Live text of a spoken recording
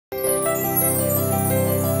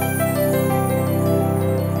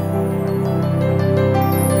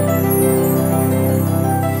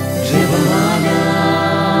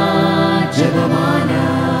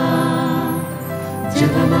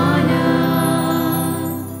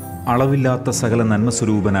അളവില്ലാത്ത സകല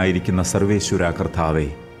നന്മസ്വരൂപനായിരിക്കുന്ന സർവേശ്വര കർത്താവേ,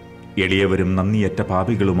 എളിയവരും നന്ദിയറ്റ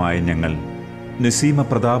പാപികളുമായ ഞങ്ങൾ നിസ്സീമ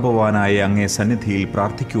പ്രതാപവാനായ അങ്ങേ സന്നിധിയിൽ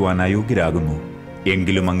പ്രാർത്ഥിക്കുവാൻ അയോഗ്യരാകുന്നു.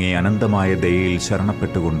 എങ്കിലും അങ്ങേ അനന്തമായ ദയയിൽ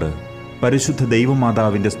ശരണപ്പെട്ടുകൊണ്ട് പരിശുദ്ധ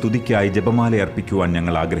ദൈവമാതാവിൻ്റെ സ്തുതിക്കായി ജപമാല അർപ്പിക്കുവാൻ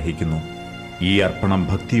ഞങ്ങൾ ആഗ്രഹിക്കുന്നു. ഈ അർപ്പണം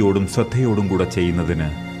ഭക്തിയോടും ശ്രദ്ധയോടും കൂടെ ചെയ്യുന്നതിന്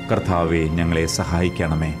കർത്താവെ ഞങ്ങളെ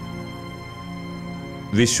സഹായിക്കണമേ.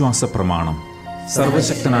 വിശ്വാസ പ്രമാണം.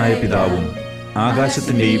 സർവശക്തനായ പിതാവും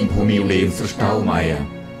ആകാശത്തിൻ്റെയും ഭൂമിയുടെയും സൃഷ്ടാവുമായ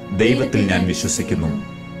ദൈവത്തിൽ ഞാൻ വിശ്വസിക്കുന്നു.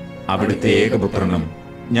 അവിടുത്തെ ഏകപുത്രനും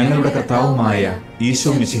ഞങ്ങളുടെ കർത്താവുമായ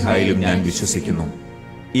ഈശോ മിശിഹായിലും ഞാൻ വിശ്വസിക്കുന്നു.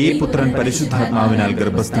 ഈ പുത്രൻ പരിശുദ്ധാത്മാവിനാൽ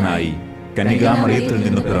ഗർഭസ്ഥനായി കന്യകാമറിയത്തിൽ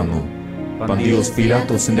നിന്ന് പിറന്നു. പന്തിയോസ്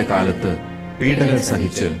പീലാത്തോസിന്റെ കാലത്ത് പീഡകൾ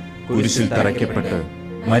സഹിച്ച് കുരിശിൽ തറയ്ക്കപ്പെട്ട്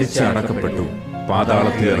മരിച്ച് അടക്കപ്പെട്ടു.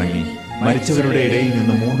 പാതാളത്തിലിറങ്ങി മരിച്ചവരുടെ ഇടയിൽ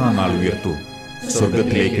നിന്ന് മൂന്നാം നാൾ ഉയർത്തു.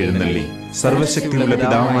 സ്വർഗത്തിലേക്ക് എഴുന്നള്ളി സർവശക്തിയുള്ള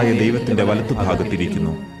പിതാവായ ദൈവത്തിന്റെ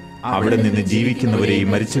വലത്തുഭാഗത്തിരിക്കുന്നു. അവിടെ നിന്ന് ജീവിക്കുന്നവരെയും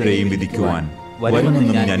മരിച്ചവരെയും വിധിക്കുവാൻ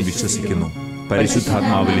വരുമെന്നും ഞാൻ വിശ്വസിക്കുന്നു.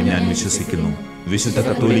 പരിശുദ്ധാത്മാവിൽ ഞാൻ വിശ്വസിക്കുന്നു. വിശുദ്ധ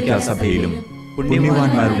കത്തോലിക്കാ സഭയിലും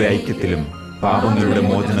പുണ്യവാന്മാരുടെ ഐക്യത്തിലും പാപങ്ങളുടെ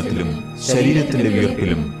മോചനത്തിലും ശരീരത്തിന്റെ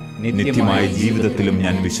ഉയർപ്പിലും നിത്യമായ ജീവിതത്തിലും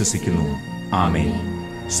ഞാൻ വിശ്വസിക്കുന്നു. ആമേൻ.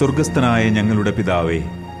 സ്വർഗസ്ഥനായ ഞങ്ങളുടെ പിതാവേ,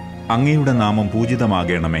 അങ്ങയുടെ നാമം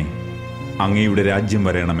പൂജിതമാകണമേ. അങ്ങയുടെ രാജ്യം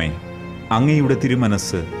വരണമേ. അങ്ങയുടെ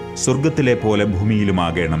തിരുമനസ് സ്വർഗത്തിലെ പോലെ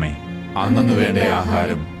ഭൂമിയിലുമാകണമേ. അന്നു വേണ്ട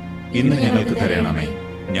ആഹാരം ഇന്ന് ഞങ്ങൾക്ക് തരണമേ.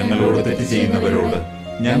 ഞങ്ങളോട് തെറ്റ് ചെയ്യുന്നവരോട്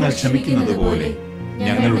ഞങ്ങൾ ക്ഷമിക്കുന്നത് പോലെ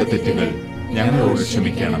ഞങ്ങളുടെ തെറ്റുകൾ ഞങ്ങളോട്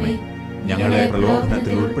ക്ഷമിക്കണമേ. ഞങ്ങളെ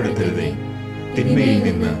പ്രലോഭനത്തിൽ ഉൾപ്പെടുത്തരുതേ, തിന്മയിൽ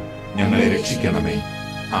നിന്ന് ഞങ്ങളെ രക്ഷിക്കണമേ.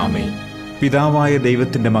 ആമേൻ. പിതാവായ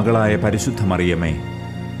ദൈവത്തിന്റെ മകളായ പരിശുദ്ധ മറിയമേ,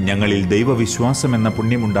 ഞങ്ങളിൽ ദൈവവിശ്വാസം എന്ന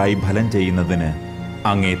പുണ്യമുണ്ടായി ഫലം ചെയ്യുന്നതിന്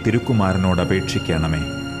അങ്ങേ തിരുക്കുമാരനോട് അപേക്ഷിക്കണമേ.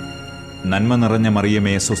 നന്മ നിറഞ്ഞ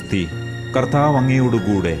മറിയമേ സ്വസ്തി, കർത്താവ്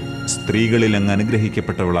അങ്ങയോടുകൂടെ സ്ത്രീകളിൽ അങ്ങ്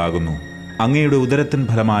അനുഗ്രഹിക്കപ്പെട്ടവളാകുന്നു. അങ്ങയുടെ ഉദരത്തിൻ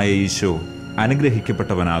ഫലമായ ഈശോ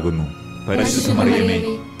അനുഗ്രഹിക്കപ്പെട്ടവനാകുന്നു. പരിശുദ്ധ മറിയമേ,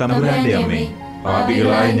 തമ്പുരാന്റെ അമ്മേ,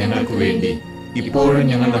 പാപികളായ ഞങ്ങൾക്ക് വേണ്ടി ഇപ്പോഴും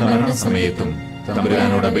ഞങ്ങളുടെ മരണസമയത്തും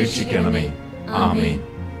തമ്പുരാനോട് അപേക്ഷിക്കണമേ. ആമേൻ.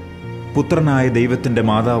 പുത്രനായ ദൈവത്തിന്റെ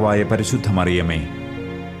മാതാവായ പരിശുദ്ധ മറിയമേ,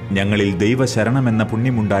 ഞങ്ങളിൽ ദൈവശരണമെന്ന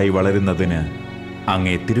പുണ്യമുണ്ടായി വളരുന്നതിന്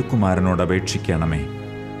അങ്ങേ തിരുക്കുമാരനോട് അപേക്ഷിക്കണമേ.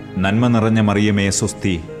 നന്മ നിറഞ്ഞ മറിയമേ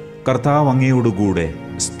സ്വസ്തി, കർത്താവ് അങ്ങയോടുകൂടെ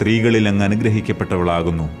സ്ത്രീകളിൽ അങ്ങ്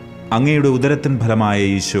അനുഗ്രഹിക്കപ്പെട്ടവളാകുന്നു. അങ്ങയുടെ ഉദരത്തിൻ ഫലമായ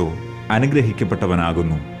ഈശോ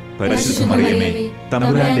അനുഗ്രഹിക്കപ്പെട്ടവനാകുന്നു. പരിശുദ്ധ മറിയമേ,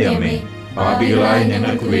 തമ്പുരാന്റെ അമ്മേ, പാപികളായ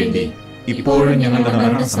ഞങ്ങൾക്ക് വേണ്ടി ഇപ്പോഴും ഞങ്ങളുടെ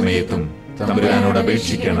മരണസമയത്തും തമ്പുരാനോട്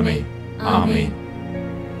അപേക്ഷിക്കണമേ. ആമേൻ.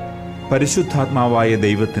 പരിശുദ്ധാത്മാവായ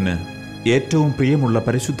ദൈവത്തിന് ഏറ്റവും പ്രിയമുള്ള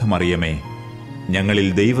പരിശുദ്ധ മറിയമേ, ഞങ്ങളിൽ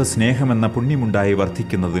ദൈവസ്നേഹമെന്ന പുണ്യമുണ്ടായി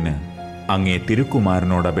വർദ്ധിക്കുന്നതിന് അങ്ങേ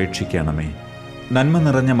തിരുക്കുമാരനോട് അപേക്ഷിക്കണമേ. നന്മ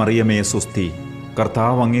നിറഞ്ഞ മറിയമേ സ്വസ്തി,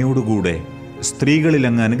 കർത്താവ് അങ്ങയോടുകൂടെ സ്ത്രീകളിൽ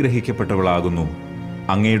അങ്ങ് അനുഗ്രഹിക്കപ്പെട്ടവളാകുന്നു.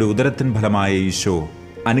 അങ്ങയുടെ ഉദരത്തിൻ ഫലമായ ഈശോ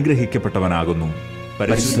അനുഗ്രഹിക്കപ്പെട്ടവനാകുന്നു.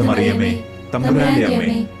 പരിശുദ്ധ മറിയമേ, തമ്പുരാന്റെ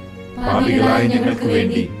അമ്മേ, പാപികളായ ഞങ്ങൾക്ക്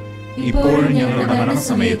വേണ്ടി ഇപ്പോഴും ഞങ്ങളുടെ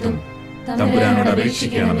മരണസമയത്തും തമ്പുരാനോട്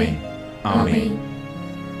അപേക്ഷിക്കണമേ. ആമേൻ.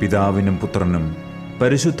 പിതാവിനും പുത്രനും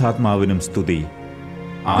പരിശുദ്ധാത്മാവിനും സ്തുതി,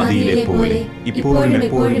 ആദിയിലെ പോലെ ഇപ്പോഴും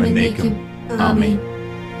എപ്പോഴും എന്നേക്കും. ആമേൻ.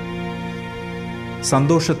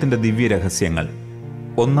 സന്തോഷത്തിന്റെ ദിവ്യരഹസ്യങ്ങൾ.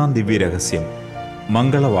 ഒന്നാം ദിവ്യരഹസ്യം,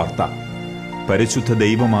 മംഗളവാർത്ത. പരിശുദ്ധ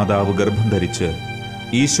ദൈവമാതാവ് ഗർഭം ധരിച്ച്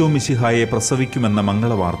ഈശോ മിശിഹായെ പ്രസവിക്കുമെന്ന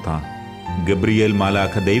മംഗളവാർത്ത ഗബ്രിയേൽ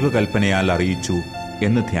മാലാഖ ദൈവകൽപ്പനയാൽ അറിയിച്ചു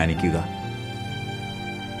എന്ന് ധ്യാനിക്കുക.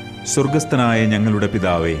 സ്വർഗസ്ഥനായ ഞങ്ങളുടെ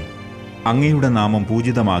പിതാവേ, അങ്ങയുടെ നാമം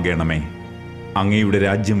പൂജിതമാകണമേ. അങ്ങയുടെ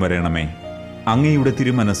രാജ്യം വരണമേ. അങ്ങയുടെ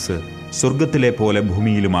തിരുമനസ് സ്വർഗത്തിലെ പോലെ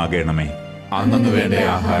ഭൂമിയിലുമാകണമേ. അന്നു വേണ്ട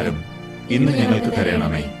ആഹാരം ഇന്ന് ഞങ്ങൾക്ക്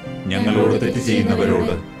തരണമേ. ഞങ്ങളോട് തെറ്റ്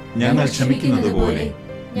ചെയ്യുന്നവരോട് ഞങ്ങൾ ക്ഷമിക്കുന്നത് പോലെ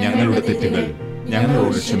ഞങ്ങളുടെ തെറ്റുകൾ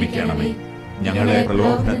ഞങ്ങളോട് ക്ഷമിക്കണമേ. ഞങ്ങളെ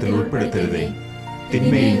പ്രലോഭനത്തിൽ ഉൾപ്പെടുത്തരുതേ,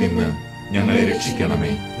 തിന്മയിൽ നിന്ന് ഞങ്ങളെ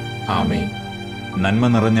രക്ഷിക്കണമേ. ആമേൻ. നന്മ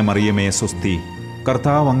നിറഞ്ഞ മറിയമേ സ്വസ്തി,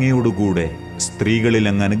 കർത്താവ് അങ്ങയോടുകൂടെ സ്ത്രീകളിൽ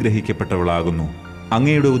അങ്ങ് അനുഗ്രഹിക്കപ്പെട്ടവളാകുന്നു.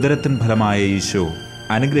 അങ്ങയുടെ ഉദരത്തിൻ ഫലമായ ഈശോ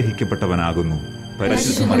അനുഗ്രഹിക്കപ്പെട്ടവനാകുന്നു.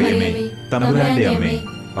 പരിശുദ്ധ മറിയമേ, തമ്പുരാന്റെ അമ്മേ,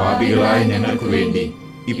 പാപികളായ ഞങ്ങൾക്ക് വേണ്ടി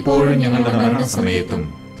ഇപ്പോഴും ഞങ്ങളുടെ മരണസമയത്തും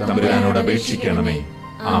തമ്പുരാനോട് അപേക്ഷിക്കണമേ.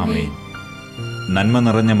 ആമേൻ. നന്മ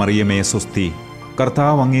നിറഞ്ഞ മറിയമേ സ്വസ്തി,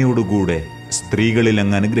 കർത്താവ് അങ്ങയോടുകൂടെ സ്ത്രീകളിൽ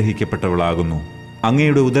അങ്ങ് അനുഗ്രഹിക്കപ്പെട്ടവളാകുന്നു.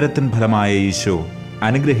 അങ്ങയുടെ ഉദരത്തിൻ ഫലമായ ഈശോ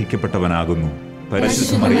അനുഗ്രഹിക്കപ്പെട്ടവനാകുന്നു.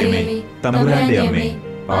 പരിശുദ്ധ മറിയമേ, തമ്പുരാന്റെ അമ്മേ,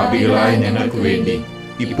 പാപികളായ ഞങ്ങൾക്ക് വേണ്ടി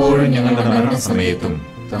ഇപ്പോഴും ഞങ്ങളുടെ മരണസമയത്തും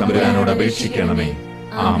തമ്പുരാനോട് അപേക്ഷിക്കണമേ.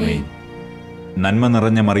 ആമേൻ. നന്മ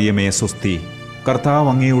നിറഞ്ഞ മറിയമേ സ്വസ്തി, കർത്താവ്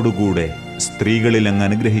അങ്ങയോടുകൂടെ സ്ത്രീകളിൽ അങ്ങ്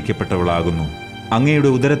അനുഗ്രഹിക്കപ്പെട്ടവളാകുന്നു. അങ്ങയുടെ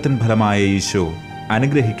ഉദരത്തിൻ ഫലമായ ഈശോ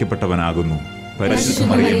അനുഗ്രഹിക്കപ്പെട്ടവനാകുന്നു. പരിശുദ്ധ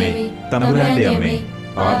മറിയമേ, തമ്പുരാന്റെ അമ്മേ,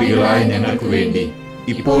 പാപികളായ ഞങ്ങൾക്ക് വേണ്ടി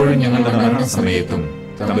ഇപ്പോഴും ഞങ്ങളുടെ മരണസമയത്തും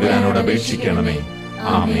തമ്പുരാനോട് അപേക്ഷിക്കണമേ.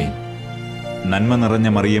 ആമേൻ. നന്മ നിറഞ്ഞ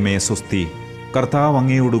മറിയമേ സ്വസ്തി, കർത്താവ്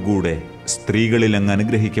അങ്ങയോടുകൂടെ സ്ത്രീകളിൽ അങ്ങ്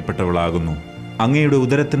അനുഗ്രഹിക്കപ്പെട്ടവളാകുന്നു. അങ്ങയുടെ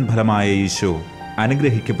ഉദരത്തിൻ ഫലമായ ഈശോ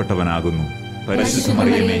അനുഗ്രഹിക്കപ്പെട്ടവനാകുന്നു. പരിശുദ്ധ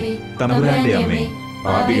മറിയമേ, തമ്പുരാന്റെ അമ്മേ,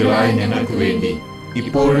 പാപികളായ ഞങ്ങൾക്ക് വേണ്ടി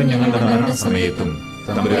ഇപ്പോഴും ഞങ്ങളുടെ മരണസമയത്തും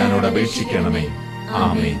തമ്പുരാനോട് അപേക്ഷിക്കണമേ.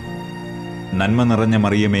 ആമേൻ. നന്മ നിറഞ്ഞ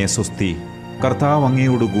മറിയമേ സ്വസ്തി, കർത്താവ്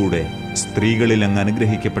അങ്ങയോടുകൂടെ സ്ത്രീകളിൽ അങ്ങ്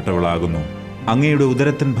അനുഗ്രഹിക്കപ്പെട്ടവളാകുന്നു. അങ്ങയുടെ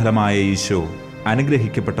ഉദരത്തിൻ ഫലമായ ഈശോ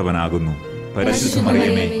അനുഗ്രഹിക്കപ്പെട്ടവനാകുന്നു. പരിശുദ്ധ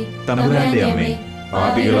മറിയമേ, തമ്പുരാന്റെ അമ്മേ,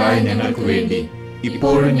 പാപികളായ ഞങ്ങൾക്ക് വേണ്ടി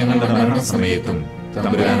ഇപ്പോഴും ഞങ്ങളുടെ മരണസമയത്തും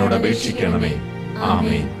തമ്പുരാനോട് അപേക്ഷിക്കണമേ.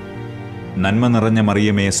 ആമേൻ. നന്മ നിറഞ്ഞ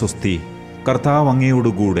മറിയമേ സ്വസ്തി, കർത്താവ്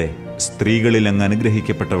അങ്ങയോടുകൂടെ സ്ത്രീകളിൽ അങ്ങ്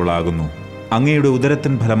അനുഗ്രഹിക്കപ്പെട്ടവളാകുന്നു. അങ്ങയുടെ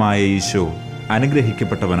ഉദരത്തിൻ ഫലമായ ഈശോ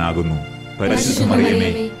അനുഗ്രഹിക്കപ്പെട്ടവനാകുന്നു. പരിശുദ്ധ മറിയമേ,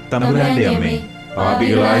 തമ്പുരാന്റെ അമ്മേ,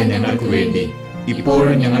 പാപികളായ ഞങ്ങൾക്ക് വേണ്ടി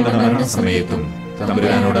ഇപ്പോഴും ഞങ്ങളുടെ മരണസമയത്തും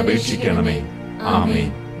തമ്പുരാനോട് അപേക്ഷിക്കണമേ. ആമേൻ.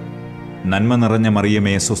 നന്മ നിറഞ്ഞ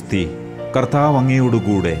മറിയമേ സ്വസ്തി, കർത്താവ്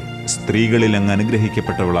അങ്ങയോടുകൂടെ സ്ത്രീകളിൽ അങ്ങ്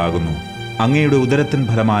അനുഗ്രഹിക്കപ്പെട്ടവളാകുന്നു. അങ്ങയുടെ ഉദരത്തിൻ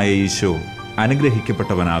ഫലമായ ഈശോ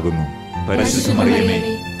അനുഗ്രഹിക്കപ്പെട്ടവനാകുന്നു. പരിശുദ്ധ മറിയമേ,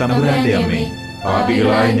 തമ്പുരാന്റെ അമ്മേ,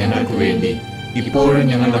 പാപികളായ ഞങ്ങൾക്ക് വേണ്ടി ഇപ്പോഴും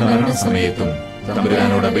ഞങ്ങളുടെ മരണസമയത്തും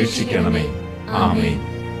തമ്പുരാനോട് അപേക്ഷിക്കണമേ. ആമേൻ.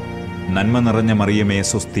 നന്മ നിറഞ്ഞ മറിയമേ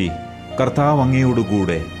സ്വസ്തി, കർത്താവ്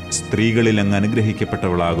അങ്ങയോടുകൂടെ സ്ത്രീകളിൽ അങ്ങ്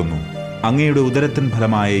അനുഗ്രഹിക്കപ്പെട്ടവളാകുന്നു. അങ്ങയുടെ ഉദരത്തിൻ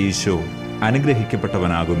ഫലമായ ഈശോ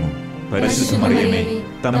അനുഗ്രഹിക്കപ്പെട്ടവനാകുന്നു. പരിശുദ്ധ മറിയമേ,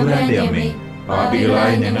 തമ്പുരാന്റെ അമ്മേ,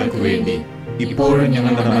 പാപികളായ ഞങ്ങൾക്ക് വേണ്ടി ഇപ്പോഴും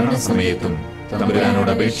ഞങ്ങളുടെ മരണസമയത്തും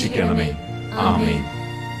തമ്പുരാനോട് അപേക്ഷിക്കണമേ. ആമേൻ.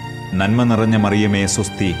 നന്മ നിറഞ്ഞ മറിയമേ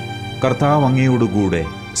സ്വസ്തി, കർത്താവ് അങ്ങയോടുകൂടെ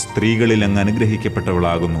സ്ത്രീകളിൽ അങ്ങ്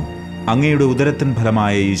അനുഗ്രഹിക്കപ്പെട്ടവളാകുന്നു. അങ്ങയുടെ ഉദരത്തിൻ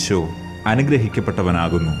ഫലമായ ഈശോ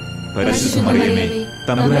അനുഗ്രഹിക്കപ്പെട്ടവനാകുന്നു. പരിശുദ്ധ മറിയമേ,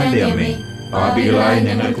 തമ്പുരാന്റെ അമ്മേ, പാപികളായ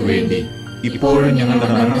ഞങ്ങൾക്ക് വേണ്ടി ഇപ്പോഴും ഞങ്ങളുടെ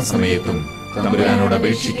മരണസമയത്തും തമ്പുരാനോട്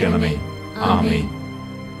അപേക്ഷിക്കണമേ. ആമേൻ.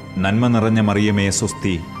 നന്മ നിറഞ്ഞ മറിയമേ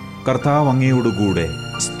സ്വസ്തി, കർത്താവ് അങ്ങയോടുകൂടെ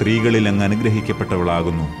സ്ത്രീകളിൽ അങ്ങ്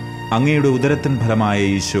അനുഗ്രഹിക്കപ്പെട്ടവളാകുന്നു. അങ്ങയുടെ ഉദരത്തിൻ ഫലമായ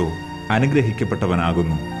ഈശോ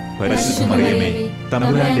അനുഗ്രഹിക്കപ്പെട്ടവനാകുന്നു. പരിശുദ്ധ മറിയമേ,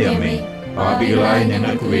 തമ്പുരാന്റെ അമ്മേ, പാപികളായ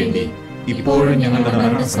ഞങ്ങൾക്ക് വേണ്ടി ഇപ്പോഴും ഞങ്ങളുടെ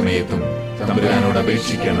മരണസമയത്തും തമ്പുരാനോട്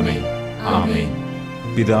അപേക്ഷിക്കണമേ. ആമേൻ.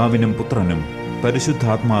 പിതാവിനും പുത്രനും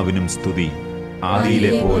പരിശുദ്ധാത്മാവിനും സ്തുതി,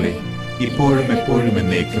 ആദിയിലെ പോലെ ഇപ്പോഴും എപ്പോഴും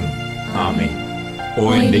എന്നേക്കും. ആമേൻ. ഓ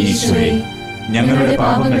എന്റെ ഈശോയെ, ഞങ്ങളുടെ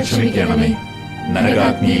പാപങ്ങൾ ക്ഷമിക്കണമേ.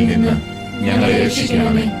 നരകാഗ്നിയിൽ നിന്ന് ഞങ്ങളെ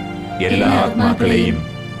രക്ഷിക്കണമേ. എല്ലാ ആത്മാക്കളെയും,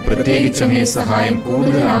 പ്രത്യേകിച്ച് അങ്ങേ സഹായം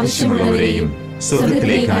കൂടുതൽ ആവശ്യമുള്ളവരെയും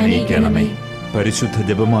സ്വർഗത്തിലേക്ക് ആനയിക്കണമേ. പരിശുദ്ധ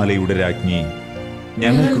ജപമാലയുടെ രാജ്ഞി,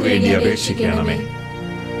 ഞങ്ങൾക്ക് വേണ്ടി അപേക്ഷിക്കണമേ.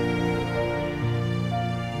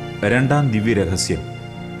 രണ്ടാം ദിവ്യരഹസ്യം,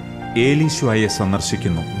 ഏലീശ്വായെ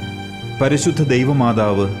സന്ദർശിക്കുന്നു. പരിശുദ്ധ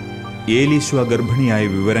ദൈവമാതാവ് ഏലീശ്വ ഗർഭിണിയായ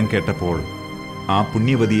വിവരം കേട്ടപ്പോൾ ആ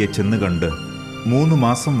പുണ്യവതിയെ ചെന്ന് കണ്ട് 3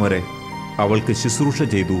 മാസം വരെ അവൾക്ക് ശുശ്രൂഷ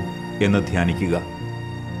ചെയ്തു എന്ന് ധ്യാനിക്കുക.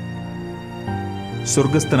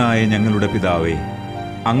 സ്വർഗസ്ഥനായ ഞങ്ങളുടെ പിതാവേ,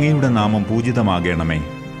 അങ്ങയുടെ നാമം പൂജിതമാകണമേ.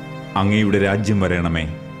 അങ്ങയുടെ രാജ്യം വരണമേ.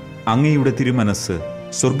 അങ്ങയുടെ തിരുമനസ്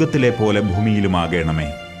സ്വർഗത്തിലെ പോലെ ഭൂമിയിലുമാകണമേ.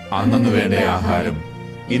 അന്നന്ന് വേണ്ട ആഹാരം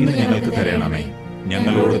ഇന്ന് ഞങ്ങൾക്ക് തരണമേ.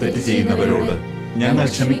 ഞങ്ങളോട് തെറ്റ് ചെയ്യുന്നവരോട് ഞങ്ങൾ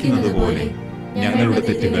ക്ഷമിക്കുന്നത് പോലെ ഞങ്ങളുടെ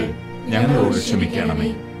തെറ്റുകൾ ഞങ്ങളോട് ക്ഷമിക്കണമേ.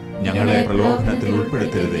 ഞങ്ങളെ പ്രലോഭനത്തിൽ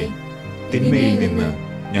ഉൾപ്പെടുത്തരുതേ, തിന്മയിൽ നിന്ന്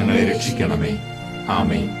ഞങ്ങളെ രക്ഷിക്കണമേ.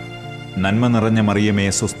 ആമേൻ. നന്മ നിറഞ്ഞ മറിയമേ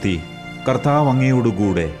സ്വസ്തി, കർത്താവ്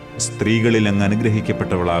അങ്ങയോടുകൂടെ സ്ത്രീകളിൽ അങ്ങ്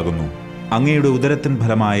അനുഗ്രഹിക്കപ്പെട്ടവളാകുന്നു. അങ്ങയുടെ ഉദരത്തിൻ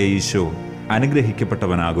ഫലമായ ഈശോ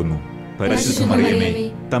അനുഗ്രഹിക്കപ്പെട്ടവനാകുന്നു. പരിശുദ്ധ മറിയമേ,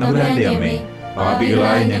 തമ്പുരാന്റെ അമ്മേ,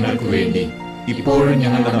 പാപികളായ ഞങ്ങൾക്ക് വേണ്ടി ഇപ്പോഴും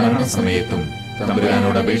ഞങ്ങളുടെ മരണസമയത്തും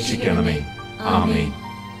തമ്പുരാനോട് അപേക്ഷിക്കണമേ. ആമേൻ.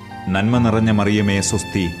 നന്മ നിറഞ്ഞ മറിയമേ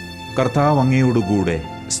സ്വസ്തി, കർത്താവ് അങ്ങയോടുകൂടെ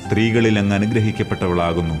സ്ത്രീകളിൽ അങ്ങ്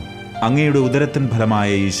അനുഗ്രഹിക്കപ്പെട്ടവളാകുന്നു. അങ്ങയുടെ ഉദരത്തിൻ ഫലമായ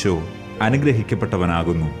ഈശോ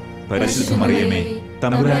അനുഗ്രഹിക്കപ്പെട്ടവനാകുന്നു. പരിശുദ്ധ മറിയമേ,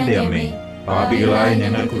 തമ്പുരാന്റെ അമ്മേ, പാപികളായ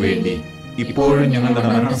ഞങ്ങൾക്ക് വേണ്ടി ഇപ്പോഴും ഞങ്ങളുടെ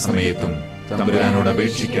മരണസമയത്തും തമ്പുരാനോട്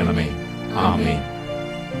അപേക്ഷിക്കണമേ. ആമേൻ.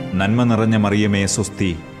 നന്മ നിറഞ്ഞ മറിയമേ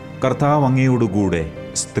സ്വസ്തി, കർത്താവ് അങ്ങയോടുകൂടെ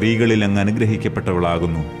സ്ത്രീകളിൽ അങ്ങ്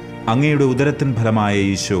അനുഗ്രഹിക്കപ്പെട്ടവളാകുന്നു. അങ്ങയുടെ ഉദരത്തിൻ ഫലമായ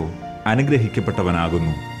ഈശോ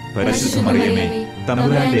അനുഗ്രഹിക്കപ്പെട്ടവനാകുന്നു. പരിശുദ്ധ മറിയമേ,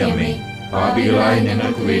 തമ്പുരാന്റെ അമ്മേ, പാപികളായ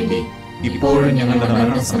ഞങ്ങൾക്ക് വേണ്ടി ഇപ്പോഴും ഞങ്ങളുടെ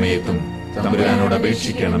മരണസമയത്തും തമ്പുരാനോട്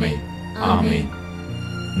അപേക്ഷിക്കണമേ. ആമേൻ.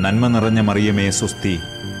 നന്മ നിറഞ്ഞ മറിയമേ സ്വസ്തി,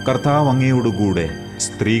 കർത്താവ് അങ്ങയോടുകൂടെ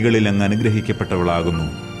സ്ത്രീകളിൽ അങ്ങ് അനുഗ്രഹിക്കപ്പെട്ടവളാകുന്നു.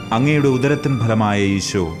 അങ്ങയുടെ ഉദരത്തിൻ ഫലമായ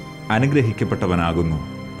ഈശോ അനുഗ്രഹിക്കപ്പെട്ടവനാകുന്നു.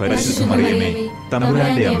 പരിശുദ്ധ മറിയമേ,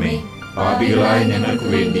 തമ്പുരാന്റെ അമ്മേ, പാപികളായ ഞങ്ങൾക്ക്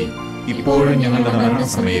വേണ്ടി ഇപ്പോഴും ഞങ്ങളുടെ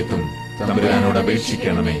മരണസമയത്തും തമ്പുരാനോട്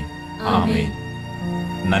അപേക്ഷിക്കണമേ. ആമേൻ.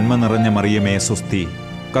 നന്മ നിറഞ്ഞ മറിയമേ സ്വസ്തി,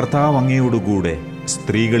 കർത്താവ് അങ്ങയോടുകൂടെ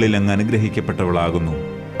സ്ത്രീകളിൽ അങ്ങ് അനുഗ്രഹിക്കപ്പെട്ടവളാകുന്നു.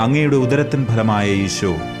 അങ്ങയുടെ ഉദരത്തിൻ ഫലമായ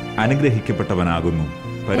ഈശോ അനുഗ്രഹിക്കപ്പെട്ടവനാകുന്നു.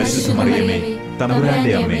 പരിശുദ്ധ മറിയമേ,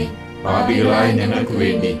 തമ്പുരാന്റെ അമ്മേ, പാപികളായ ഞങ്ങൾക്ക്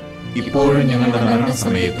വേണ്ടി ഇപ്പോഴും ഞങ്ങളുടെ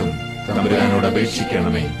മരണസമയത്തും തമ്പുരാനോട്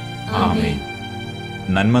അപേക്ഷിക്കണമേ. ആമേൻ.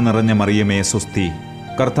 നന്മ നിറഞ്ഞ മറിയമേ സ്വസ്തി,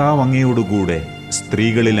 കർത്താവ് അങ്ങയോടുകൂടെ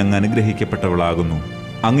സ്ത്രീകളിൽ അങ്ങ് അനുഗ്രഹിക്കപ്പെട്ടവളാകുന്നു.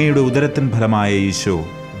 അങ്ങയുടെ ഉദരത്തിൻ ഫലമായ ഈശോ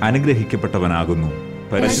അനുഗ്രഹിക്കപ്പെട്ടവനാകുന്നു.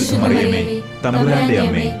 പരിശുദ്ധ മറിയമേ, തമ്പുരാന്റെ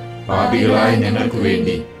അമ്മേ, പാപികളായ ഞങ്ങൾക്ക്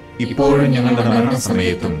വേണ്ടി ഇപ്പോഴും ഞങ്ങളുടെ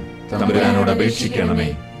മരണസമയത്തും തമ്പുരാനോട് അപേക്ഷിക്കണമേ.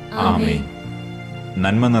 ആമേൻ.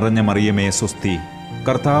 നന്മ നിറഞ്ഞ മറിയമേ സ്വസ്തി,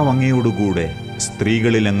 കർത്താവ് അങ്ങയോടുകൂടെ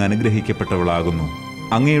സ്ത്രീകളിൽ അങ്ങ് അനുഗ്രഹിക്കപ്പെട്ടവളാകുന്നു.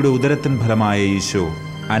 അങ്ങയുടെ ഉദരത്തിൻ ഫലമായ ഈശോ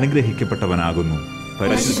അനുഗ്രഹിക്കപ്പെട്ടവനാകുന്നു.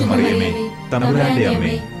 പരിശുദ്ധ മറിയമേ, തമ്പുരാന്റെ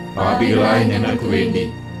അമ്മേ, പാപികളായ ഞങ്ങൾക്ക് വേണ്ടി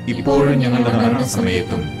ഇപ്പോഴും ഞങ്ങളുടെ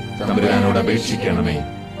മരണസമയത്തും തമ്പുരാനോട് അപേക്ഷിക്കണമേ.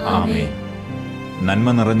 ആമേൻ. നന്മ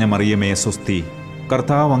നിറഞ്ഞ മറിയമേ സ്വസ്തി,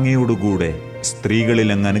 കർത്താവ് അങ്ങയോടുകൂടെ സ്ത്രീകളിൽ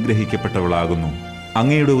അങ്ങ് അനുഗ്രഹിക്കപ്പെട്ടവളാകുന്നു.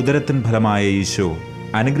 അങ്ങയുടെ ഉദരത്തിൻ ഫലമായ ഈശോ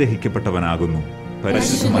അനുഗ്രഹിക്കപ്പെട്ടവനാകുന്നു.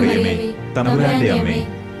 പരിശുദ്ധ മറിയമേ, തമ്പുരാന്റെ അമ്മേ,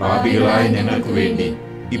 പാപികളായ ഞങ്ങൾക്ക് വേണ്ടി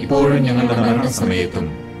ഇപ്പോഴും ഞങ്ങളുടെ മരണസമയത്തും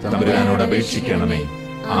തമ്പുരാനോട് അപേക്ഷിക്കണമേ.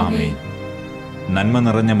 ആമേൻ. നന്മ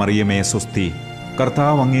നിറഞ്ഞ മറിയമേ സ്വസ്തി,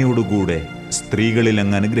 കർത്താവ് അങ്ങയോടുകൂടെ സ്ത്രീകളിൽ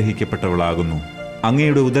അങ്ങ് അനുഗ്രഹിക്കപ്പെട്ടവളാകുന്നു.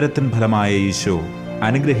 അങ്ങയുടെ ഉദരത്തിൻ ഫലമായ ഈശോ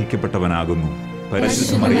അനുഗ്രഹിക്കപ്പെട്ടവനാകുന്നു.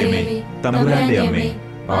 പരിശുദ്ധ മറിയമേ, തമ്പുരാന്റെ അമ്മേ,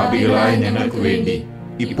 പാപികളായ ഞങ്ങൾക്ക് വേണ്ടി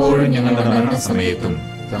ഇപ്പോഴും ഞങ്ങളുടെ മരണസമയത്തും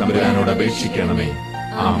തമ്പുരാനോട് അപേക്ഷിക്കണമേ.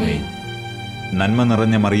 ആമേൻ. നന്മ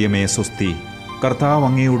നിറഞ്ഞ മറിയമേ സ്വസ്തി, കർത്താവ്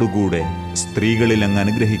അങ്ങയോടുകൂടെ സ്ത്രീകളിൽ അങ്ങ്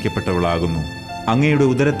അനുഗ്രഹിക്കപ്പെട്ടവളാകുന്നു. അങ്ങയുടെ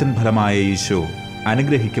ഉദരത്തിൻ ഫലമായ ഈശോ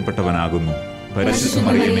അനുഗ്രഹിക്കപ്പെട്ടവനാകുന്നു. പരിശുദ്ധ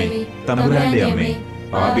മറിയമേ, തമ്പുരാന്റെ അമ്മേ,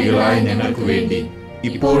 പാപികളായ ഞങ്ങൾക്ക് വേണ്ടി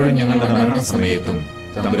ഇപ്പോഴും ഞങ്ങളുടെ മരണസമയത്തും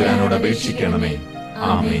തമ്പുരാനോട് അപേക്ഷിക്കണമേ.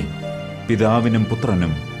 ആമേൻ. പിതാവിനും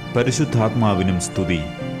പുത്രനും പരിശുദ്ധാത്മാവിനും സ്തുതി,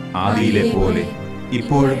 ആദിയിലെ പോലെ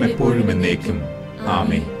ഇപ്പോഴും എപ്പോഴും എന്നേക്കും.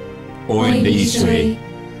 ആമേൻ. ഓ എന്റെ ഈശോയെ,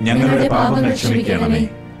 ഞങ്ങളുടെ പാപങ്ങൾ ക്ഷമിക്കണമേ.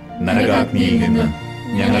 നരകാഗ്നിയിൽ നിന്ന്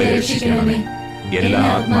ഞങ്ങളെ രക്ഷിക്കണമേ. എല്ലാ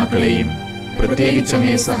ആത്മാക്കളെയും, പ്രത്യേകിച്ച്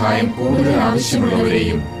അങ്ങേ സഹായം കൂടുതൽ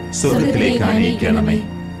ആവശ്യമുള്ളവരെയും സ്വർഗ്ഗത്തിലേക്ക് ആനയിക്കണമേ.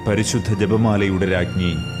 പരിശുദ്ധ ജപമാലയുടെ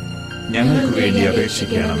രാജ്ഞി, ഞങ്ങൾക്ക് വേണ്ടി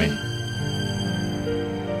അപേക്ഷിക്കണമേ.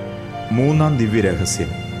 മൂന്നാം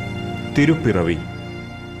ദിവ്യരഹസ്യം, തിരുപ്പിറവി.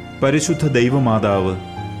 പരിശുദ്ധ ദൈവമാതാവ്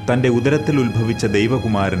തൻ്റെ ഉദരത്തിൽ ഉത്ഭവിച്ച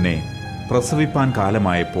ദൈവകുമാരനെ പ്രസവിപ്പാൻ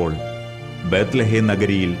കാലമായപ്പോൾ ബേത്ലഹേം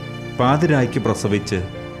നഗരിയിൽ പാതിരായ്ക്ക് പ്രസവിച്ച്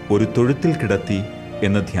ഒരു തൊഴുത്തിൽ കിടത്തി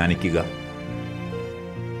എന്ന് ധ്യാനിക്കുക.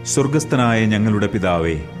 സ്വർഗസ്ഥനായ ഞങ്ങളുടെ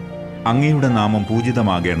പിതാവേ, അങ്ങയുടെ നാമം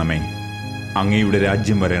പൂജിതമാകണമേ. അങ്ങയുടെ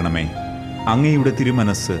രാജ്യം വരണമേ. അങ്ങയുടെ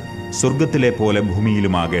തിരുമനസ് സ്വർഗത്തിലെ പോലെ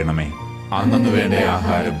ഭൂമിയിലുമാകണമേ. അന്നന്ന് വേണ്ട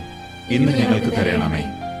ആഹാരം ഇന്ന് ഞങ്ങൾക്ക് തരണമേ.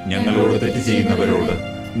 ഞങ്ങളോട് തെറ്റ് ചെയ്യുന്നവരോട്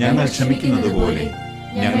ഞങ്ങൾ ക്ഷമിക്കുന്നത് പോലെ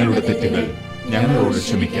ഞങ്ങളുടെ തെറ്റുകൾ ഞങ്ങളോട്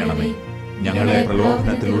ക്ഷമിക്കണമേ. ഞങ്ങളെ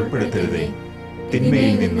പ്രലോഭനത്തിൽ ഉൾപ്പെടുത്തരുതേ,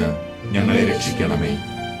 തിന്മയിൽ നിന്ന് ഞങ്ങളെ രക്ഷിക്കണമേ.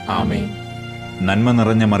 ആമേൻ. നന്മ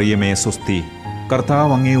നിറഞ്ഞ മറിയമേ സ്വസ്തി,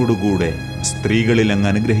 കർത്താവ് അങ്ങയോടുകൂടെ സ്ത്രീകളിൽ അങ്ങ്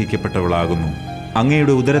അനുഗ്രഹിക്കപ്പെട്ടവളാകുന്നു.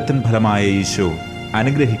 അങ്ങയുടെ ഉദരത്തിൻ ഫലമായ ഈശോ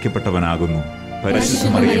അനുഗ്രഹിക്കപ്പെട്ടവനാകുന്നു. പരിശുദ്ധ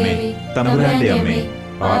മറിയമേ, തമ്പുരാന്റെ അമ്മേ,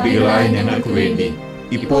 പാപികളായ ഞങ്ങൾക്ക് വേണ്ടി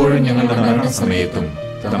ഇപ്പോഴും ഞങ്ങളുടെ മരണസമയത്തും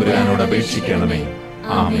തമ്പുരാനോട് അപേക്ഷിക്കണമേ.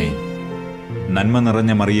 ആമേൻ. നന്മ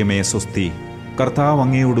നിറഞ്ഞ മറിയമേ സ്വസ്തി, കർത്താവ്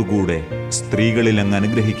അങ്ങയോടുകൂടെ സ്ത്രീകളിൽ അങ്ങ്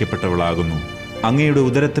അനുഗ്രഹിക്കപ്പെട്ടവളാകുന്നു. അങ്ങയുടെ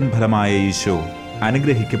ഉദരത്തിൻ ഫലമായ ഈശോ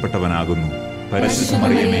അനുഗ്രഹിക്കപ്പെട്ടവനാകുന്നു. പരിശുദ്ധ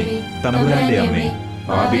മറിയമേ, തമ്പുരാന്റെ അമ്മേ,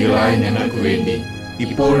 പാപികളായ ഞങ്ങൾക്ക് വേണ്ടി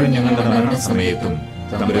ഇപ്പോഴും ഞങ്ങളുടെ മരണസമയത്തും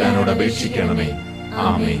തമ്പുരാനോട് അപേക്ഷിക്കണമേ.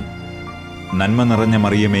 ആമേൻ. നന്മ നിറഞ്ഞ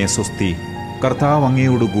മറിയമേ സ്വസ്തി, കർത്താവ്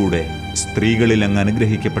അങ്ങയോടുകൂടെ സ്ത്രീകളിൽ അങ്ങ്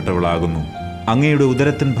അനുഗ്രഹിക്കപ്പെട്ടവളാകുന്നു. അങ്ങയുടെ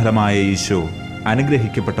ഉദരത്തിൻ ഫലമായ ഈശോ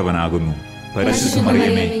അനുഗ്രഹിക്കപ്പെട്ടവനാകുന്നു. പരിശുദ്ധ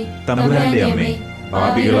മറിയമേ, തമ്പുരാന്റെ അമ്മേ,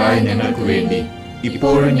 പാപികളായ ഞങ്ങൾക്ക് വേണ്ടി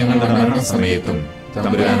ഇപ്പോഴും ഞങ്ങളുടെ മരണസമയത്തും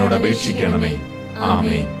തമ്പുരാനോട് അപേക്ഷിക്കണമേ.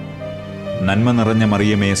 ആമേൻ. നന്മ നിറഞ്ഞ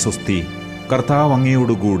മറിയമേ സ്വസ്തി, കർത്താവ്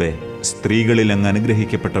അങ്ങയോടുകൂടെ സ്ത്രീകളിൽ അങ്ങ്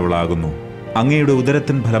അനുഗ്രഹിക്കപ്പെട്ടവളാകുന്നു. അങ്ങയുടെ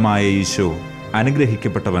ഉദരത്തിൻ ഫലമായ ഈശോ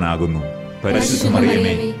അനുഗ്രഹിക്കപ്പെട്ടവനാകുന്നു. പരിശുദ്ധ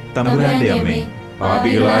മറിയമേ, തമ്പുരാന്റെ അമ്മേ,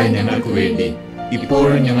 പാപികളായ ഞങ്ങൾക്ക് വേണ്ടി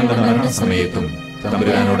ഇപ്പോഴും ഞങ്ങളുടെ മരണസമയത്തും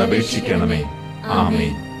തമ്പുരാനോട് അപേക്ഷിക്കണമേ.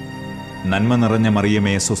 ആമേൻ. നന്മ നിറഞ്ഞ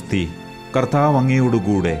മറിയമേ സ്വസ്തി, കർത്താവ്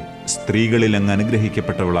അങ്ങയോടുകൂടെ സ്ത്രീകളിൽ അങ്ങ്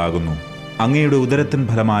അനുഗ്രഹിക്കപ്പെട്ടവളാകുന്നു. അങ്ങയുടെ ഉദരത്തിൻ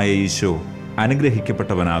ഫലമായ ഈശോ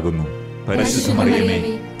അനുഗ്രഹിക്കപ്പെട്ടവനാകുന്നു. പരിശുദ്ധ മറിയമേ,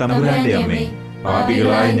 തമ്പുരാന്റെ അമ്മേ,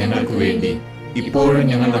 പാപികളായ ഞങ്ങൾക്ക് വേണ്ടി ഇപ്പോഴും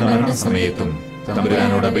ഞങ്ങളുടെ മരണസമയത്തും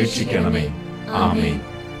തമ്പുരാനോട് അപേക്ഷിക്കണമേ. ആമേൻ.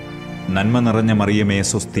 നന്മ നിറഞ്ഞ മറിയമേ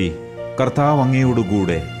സ്വസ്തി, കർത്താവ്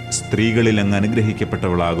അങ്ങയോടുകൂടെ സ്ത്രീകളിൽ അങ്ങ്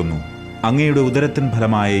അനുഗ്രഹിക്കപ്പെട്ടവളാകുന്നു. അങ്ങയുടെ ഉദരത്തിൻ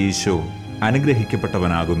ഫലമായ ഈശോ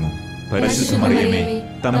അനുഗ്രഹിക്കപ്പെട്ടവനാകുന്നു. പരിശുദ്ധ മറിയമേ,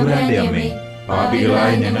 തമ്പുരാന്റെ അമ്മേ,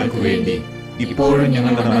 പാപികളായ ഞങ്ങൾക്ക് വേണ്ടി ഇപ്പോഴും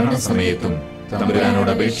ഞങ്ങളുടെ മരണസമയത്തും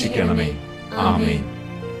തമ്പുരാനോട് അപേക്ഷിക്കണമേ. ആമേൻ.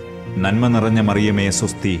 നന്മ നിറഞ്ഞ മറിയമേ,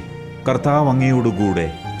 സ്വസ്തി. കർത്താവ് അങ്ങയോടുകൂടെ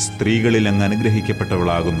സ്ത്രീകളിൽ അങ്ങ്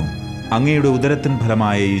അനുഗ്രഹിക്കപ്പെട്ടവളാകുന്നു. അങ്ങയുടെ ഉദരത്തിൻ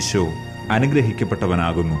ഫലമായ ഈശോ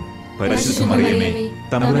അനുഗ്രഹിക്കപ്പെട്ടവനാകുന്നു. പരിശുദ്ധ മറിയമേ,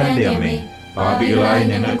 തമ്പുരാന്റെ അമ്മേ, പാപികളായ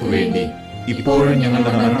ഞങ്ങൾക്ക് വേണ്ടി ഇപ്പോഴും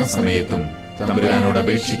ഞങ്ങളുടെ മരണസമയത്തും തമ്പുരാനോട്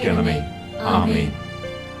അപേക്ഷിക്കണമേ. ആമേൻ.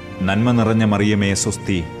 നന്മ നിറഞ്ഞ മറിയമേ,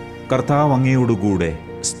 സ്വസ്തി. കർത്താവ് അങ്ങയോടുകൂടെ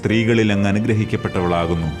സ്ത്രീകളിൽ അങ്ങ്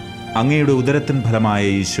അനുഗ്രഹിക്കപ്പെട്ടവളാകുന്നു. അങ്ങയുടെ ഉദരത്തിൻ ഫലമായ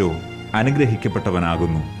ഈശോ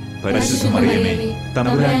അനുഗ്രഹിക്കപ്പെട്ടവനാകുന്നു. പരിശുദ്ധ മറിയമേ,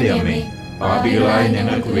 തമ്പുരാന്റെ അമ്മേ, പാപികളായ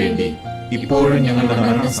ഞങ്ങൾക്ക് വേണ്ടി ഇപ്പോഴും ഞങ്ങളുടെ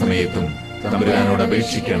മരണസമയത്തും തമ്പുരാനോട്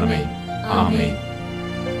അപേക്ഷിക്കണമേ. ആമേൻ.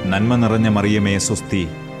 നന്മ നിറഞ്ഞ മറിയമേ, സ്വസ്തി.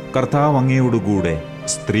 കർത്താവ് അങ്ങയോടുകൂടെ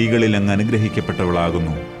സ്ത്രീകളിൽ അങ്ങ്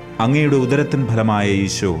അനുഗ്രഹിക്കപ്പെട്ടവളാകുന്നു. അങ്ങയുടെ ഉദരത്തിൻ ഫലമായ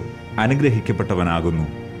ഈശോ അനുഗ്രഹിക്കപ്പെട്ടവനാകുന്നു.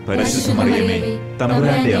 പരിശുദ്ധ മറിയമേ,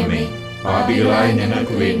 തമ്പുരാന്റെ അമ്മേ, പാപികളായ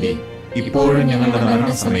ഞങ്ങൾക്ക് വേണ്ടി ഇപ്പോഴും ഞങ്ങളുടെ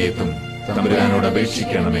മരണസമയത്തും തമ്പുരാനോട്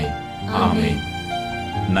അപേക്ഷിക്കണമേ. ആമേൻ.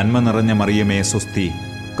 നന്മ നിറഞ്ഞ മറിയമേ, സ്വസ്തി.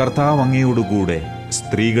 കർത്താവ് അങ്ങയോടുകൂടെ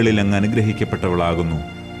സ്ത്രീകളിൽ അങ്ങ് അനുഗ്രഹിക്കപ്പെട്ടവളാകുന്നു.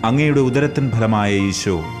 അങ്ങയുടെ ഉദരത്തിൻ ഫലമായ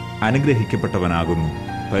ഈശോ അനുഗ്രഹിക്കപ്പെട്ടവനാകുന്നു.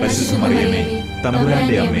 പരിശുദ്ധ മറിയമേ,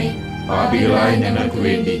 തമ്പുരാന്റെ അമ്മേ, പാപികളായ ഞങ്ങൾക്ക്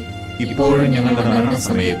വേണ്ടി ഇപ്പോഴും ഞങ്ങളുടെ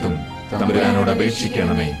മരണസമയത്തും തമ്പുരാനോട്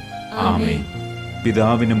അപേക്ഷിക്കണമേ. ആമേൻ.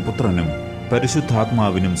 പിതാവിനും പുത്രനും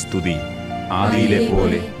പരിശുദ്ധാത്മാവിനും സ്തുതി, ആദിയിലെ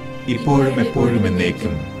പോലെ ഇപ്പോഴും എപ്പോഴും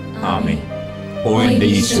എന്നേക്കും. ആമേൻ. ഓ എന്റെ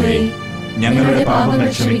ഈശോയെ, ഞങ്ങളുടെ പാപങ്ങൾ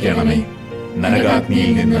ക്ഷമിക്കണമേ.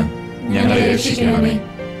 നരകാഗ്നിയിൽ നിന്ന് ഞങ്ങളെ രക്ഷിക്കണമേ.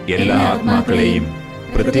 എല്ലാ ആത്മാക്കളെയും,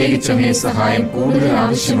 പ്രത്യേകിച്ച് അങ്ങേ സഹായം കൂടുതൽ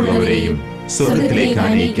ആവശ്യമുള്ളവരെയും സ്വർഗത്തിലേക്ക്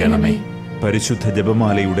ആനയിക്കണമേ. പരിശുദ്ധ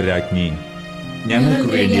ജപമാലയുടെ രാജ്ഞി, ഞങ്ങൾക്ക്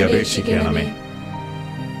വേണ്ടി അപേക്ഷിക്കണമേ.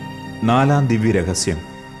 നാലാം ദിവ്യരഹസ്യം.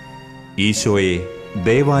 ഈശോയെ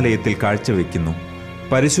ദേവാലയത്തിൽ കാഴ്ചവെക്കുന്നു.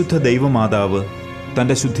 പരിശുദ്ധ ദൈവമാതാവ്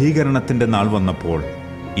തന്റെ ശുദ്ധീകരണത്തിന്റെ നാൾ വന്നപ്പോൾ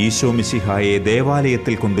ഈശോ മിശിഹായെ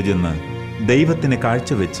ദേവാലയത്തിൽ കൊണ്ടുചെന്ന് ദൈവത്തിന്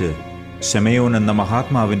കാഴ്ചവെച്ച് ശമയോൻ എന്ന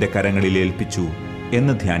മഹാത്മാവിന്റെ കരങ്ങളിൽ ഏൽപ്പിച്ചു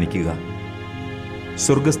എന്ന് ധ്യാനിക്കുക.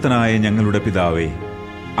 സ്വർഗസ്ഥനായ ഞങ്ങളുടെ പിതാവേ,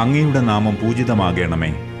 അങ്ങയുടെ നാമം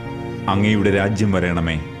പൂജിതമാകണമേ. അങ്ങയുടെ രാജ്യം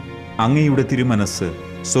വരണമേ. അങ്ങയുടെ തിരുമനസ്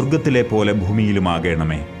സ്വർഗത്തിലെ പോലെ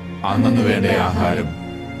ഭൂമിയിലുമാകണമേ. അന്നു വേണ്ട ആഹാരം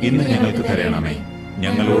ഇന്ന് ഞങ്ങൾക്ക് തരണമേ.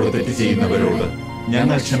 ഞങ്ങളോട് തെറ്റ് ചെയ്യുന്നവരോട്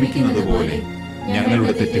ഞങ്ങൾ ക്ഷമിക്കുന്നത് പോലെ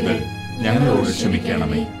ഞങ്ങളുടെ തെറ്റുകൾ ഞങ്ങളോട്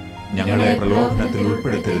ക്ഷമിക്കണമേ. ഞങ്ങളെ പ്രലോഭനത്തിൽ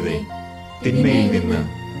ഉൾപ്പെടുത്തരുതേ, തിന്മയിൽ നിന്ന്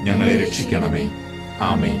ഞങ്ങളെ രക്ഷിക്കണമേ.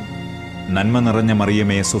 ആമേൻ. നന്മ നിറഞ്ഞ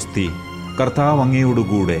മറിയമേ, സ്വസ്തി. കർത്താവ്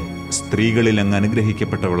അങ്ങയോടുകൂടെ സ്ത്രീകളിൽ അങ്ങ്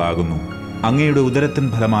അനുഗ്രഹിക്കപ്പെട്ടവളാകുന്നു. അങ്ങയുടെ ഉദരത്തിൻ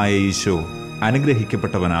ഫലമായ ഈശോ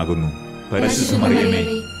അനുഗ്രഹിക്കപ്പെട്ടവനാകുന്നു. പരിശുദ്ധ മറിയമേ,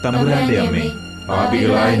 തമ്പുരാന്റെ അമ്മേ,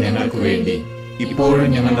 പാപികളായ ഞങ്ങൾക്ക് വേണ്ടി ഇപ്പോഴും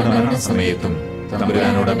ഞങ്ങളുടെ മരണസമയത്തും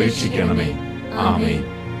തമ്പുരാനോട് അപേക്ഷിക്കണമേ. ആമേൻ.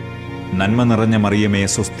 നന്മ നിറഞ്ഞ മറിയമേ,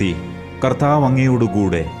 സ്വസ്തി. കർത്താവ്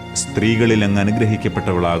അങ്ങയോടുകൂടെ സ്ത്രീകളിൽ അങ്ങ്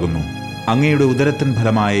അനുഗ്രഹിക്കപ്പെട്ടവളാകുന്നു. അങ്ങയുടെ ഉദരത്തിൻ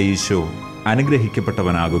ഫലമായ ഈശോ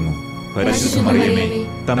അനുഗ്രഹിക്കപ്പെട്ടവനാകുന്നു. പരിശുദ്ധ മറിയമേ,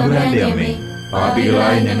 തമ്പുരാന്റെ അമ്മേ,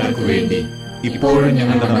 പാപികളായ ഞങ്ങൾക്ക് വേണ്ടി ഇപ്പോഴും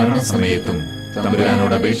ഞങ്ങളുടെ മരണസമയത്തും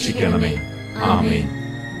തമ്പുരാനോട് അപേക്ഷിക്കണമേ. ആമേൻ.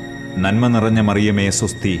 നന്മ നിറഞ്ഞ മറിയമേ,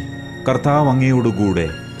 സ്വസ്തി. കർത്താവ് അങ്ങയോടുകൂടെ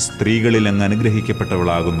സ്ത്രീകളിൽ അങ്ങ്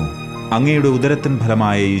അനുഗ്രഹിക്കപ്പെട്ടവളാകുന്നു. അങ്ങയുടെ ഉദരത്തിൻ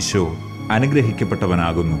ഫലമായ ഈശോ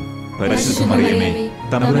അനുഗ്രഹിക്കപ്പെട്ടവനാകുന്നു. പരിശുദ്ധ മറിയമേ,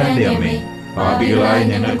 തമ്പുരാന്റെ അമ്മേ, പാപികളായ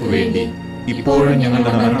ഞങ്ങൾക്ക് വേണ്ടി ഇപ്പോഴും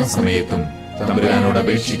ഞങ്ങളുടെ മരണസമയത്തും തമ്പുരാനോട്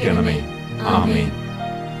അപേക്ഷിക്കണമേ. ആമേൻ.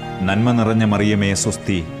 നന്മ നിറഞ്ഞ മറിയമേ,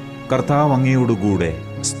 സ്വസ്തി. കർത്താവ് അങ്ങയോടുകൂടെ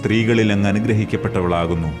സ്ത്രീകളിൽ അങ്ങ്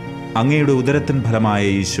അനുഗ്രഹിക്കപ്പെട്ടവളാകുന്നു. അങ്ങയുടെ ഉദരത്തിൻ ഫലമായ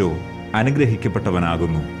ഈശോ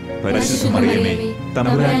അനുഗ്രഹിക്കപ്പെട്ടവനാകുന്നു. പരിശുദ്ധ മറിയമേ,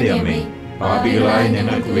 തമ്പുരാന്റെ അമ്മേ, പാപികളായ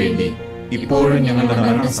ഞങ്ങൾക്ക് വേണ്ടി ഇപ്പോഴും ഞങ്ങളുടെ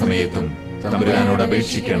മരണസമയത്തും തമ്പുരാനോട്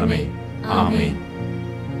അപേക്ഷിക്കണമേ. ആമേൻ.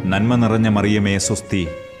 നന്മ നിറഞ്ഞ മറിയമേ, സ്വസ്തി.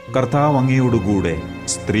 കർത്താവ് അങ്ങയോടുകൂടെ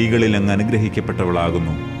സ്ത്രീകളിൽ അങ്ങ്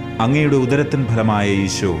അനുഗ്രഹിക്കപ്പെട്ടവളാകുന്നു. അങ്ങയുടെ ഉദരത്തിൻ ഫലമായ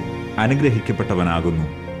ഈശോ അനുഗ്രഹിക്കപ്പെട്ടവനാകുന്നു.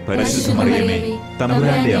 പരിശുദ്ധ മറിയമേ,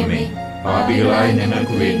 തമ്പുരാന്റെ അമ്മേ, പാപികളായ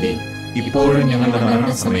ഞങ്ങൾക്ക് വേണ്ടി ഇപ്പോഴും ഞങ്ങളുടെ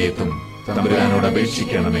മരണസമയത്തും തമ്പുരാനോട്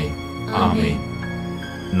അപേക്ഷിക്കണമേ. ആമേൻ.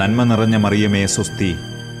 നന്മ നിറഞ്ഞ മറിയമേ, സ്വസ്തി.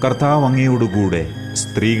 കർത്താവ് അങ്ങയോടുകൂടെ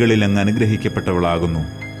സ്ത്രീകളിൽ അങ്ങ് അനുഗ്രഹിക്കപ്പെട്ടവളാകുന്നു.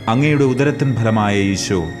 അങ്ങയുടെ ഉദരത്തിൻ ഫലമായ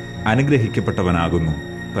ഈശോ അനുഗ്രഹിക്കപ്പെട്ടവനാകുന്നു.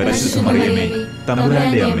 പരിശുദ്ധ മറിയമേ,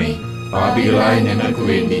 തമ്പുരാന്റെ അമ്മേ, പാപികളായ ഞങ്ങൾക്ക്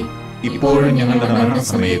വേണ്ടി ഇപ്പോഴും ഞങ്ങളുടെ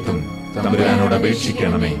മരണസമയത്തും തമ്പുരാനോട്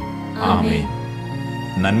അപേക്ഷിക്കണമേ. ആമേൻ.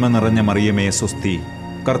 നന്മ നിറഞ്ഞ മറിയമേ, സ്വസ്തി.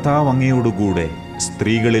 കർത്താവ് അങ്ങയോടുകൂടെ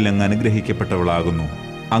സ്ത്രീകളിൽ അങ്ങ് അനുഗ്രഹിക്കപ്പെട്ടവളാകുന്നു.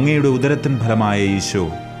 അങ്ങയുടെ ഉദരത്തിൻ ഫലമായ ഈശോ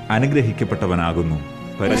അനുഗ്രഹിക്കപ്പെട്ടവനാകുന്നു.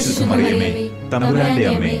 പരിശുദ്ധ മറിയമേ, തമ്പുരാന്റെ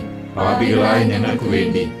അമ്മേ, പാപികളായ ഞങ്ങൾക്ക്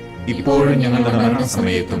വേണ്ടി ഇപ്പോഴും ഞങ്ങളുടെ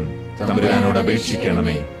മരണസമയത്തും തമ്പുരാനോട്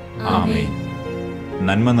അപേക്ഷിക്കണമേ. ആമേൻ.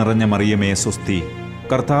 നന്മ നിറഞ്ഞ മറിയമേ സ്വസ്തി,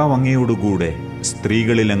 കർത്താവ് അങ്ങയോടുകൂടെ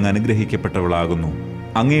സ്ത്രീകളിൽ അങ്ങ് അനുഗ്രഹിക്കപ്പെട്ടവളാകുന്നു.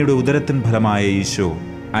 അങ്ങയുടെ ഉദരത്തിൻ ഫലമായ ഈശോ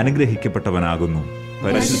അനുഗ്രഹിക്കപ്പെട്ടവനാകുന്നു.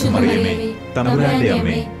 പരിശുദ്ധ മറിയമേ, തമ്പുരാന്റെ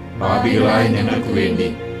അമ്മേ, പാപികളായ ഞങ്ങൾക്ക് വേണ്ടി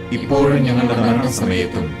ഇപ്പോഴും ഞങ്ങളുടെ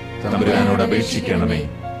മരണസമയത്തും തമ്പുരാനോട് അപേക്ഷിക്കണമേ.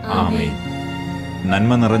 ആമേൻ.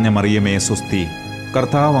 നന്മ നിറഞ്ഞ മറിയമേ സ്വസ്തി,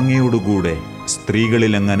 കർത്താവ് അങ്ങയോടുകൂടെ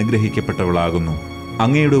സ്ത്രീകളിൽ അങ്ങ് അനുഗ്രഹിക്കപ്പെട്ടവളാകുന്നു.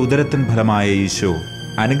 അങ്ങയുടെ ഉദരത്തിൻ ഫലമായ ഈശോ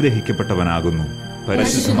അനുഗ്രഹിക്കപ്പെട്ടവനാകുന്നു.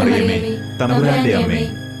 പരിശുദ്ധ മറിയമേ, തമ്പുരാന്റെ അമ്മേ,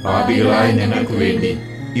 പാപികളായ ഞങ്ങൾക്ക് വേണ്ടി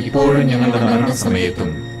ഇപ്പോഴും ഞങ്ങളുടെ മരണസമയത്തും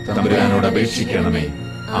തമ്പുരാനോട് അപേക്ഷിക്കണമേ.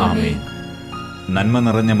 ആമേൻ. നന്മ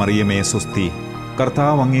നിറഞ്ഞ മറിയമേ സ്വസ്തി,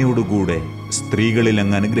 കർത്താവ് അങ്ങയോടുകൂടെ സ്ത്രീകളിൽ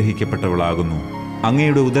അങ്ങ് അനുഗ്രഹിക്കപ്പെട്ടവളാകുന്നു.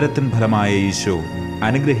 അങ്ങയുടെ ഉദരത്തിൻ ഫലമായ ഈശോ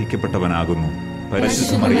അനുഗ്രഹിക്കപ്പെട്ടവനാകുന്നു.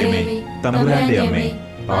 പരിശുദ്ധ മറിയമേ, തമ്പുരാന്റെ അമ്മേ,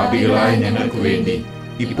 പാപികളായ ഞങ്ങൾക്ക് വേണ്ടി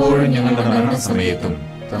ഇപ്പോഴും ഞങ്ങളുടെ മരണസമയത്തും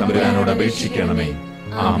തമ്പുരാനോട് അപേക്ഷിക്കണമേ.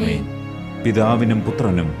 ആമേൻ. പിതാവിനും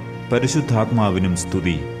പുത്രനും പരിശുദ്ധാത്മാവിനും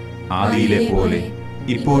സ്തുതി, ആദിയിലെ പോലെ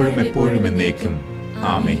ഇപ്പോഴും എപ്പോഴും എന്നേക്കും.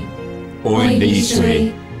 ആമേൻ. ഓ എന്റെ ഈശോയെ,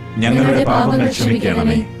 ഞങ്ങളുടെ പാപങ്ങൾ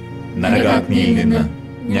ക്ഷമിക്കണമേ. നരകാഗ്നിയിൽ നിന്ന്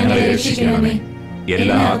ഞങ്ങളെ രക്ഷിക്കണമേ.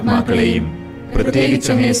 എല്ലാ ആത്മാക്കളെയും, പ്രത്യേകിച്ച്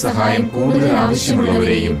അങ്ങേ സഹായം കൂടുതൽ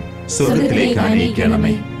ആവശ്യമുള്ളവരെയും സ്വർഗത്തിലേക്ക്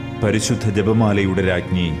ആനയിക്കണമേ. പരിശുദ്ധ ജപമാലയുടെ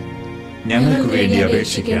രാജ്ഞി, ഞങ്ങൾക്ക് വേണ്ടി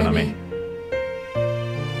അപേക്ഷിക്കണമേ.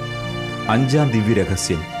 അഞ്ചാം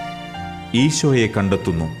ദിവ്യരഹസ്യം, ഈശോയെ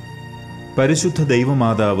കണ്ടെത്തുന്നു. പരിശുദ്ധ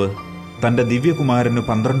ദൈവമാതാവ് തൻ്റെ ദിവ്യകുമാരന്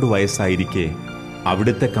 12 വയസ്സായിരിക്കെ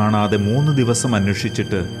അവിടുത്തെ കാണാതെ 3 ദിവസം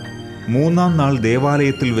അന്വേഷിച്ചിട്ട് 3-ാം നാൾ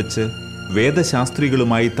ദേവാലയത്തിൽ വെച്ച്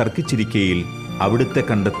വേദശാസ്ത്രികളുമായി തർക്കിച്ചിരിക്കയിൽ അവിടുത്തെ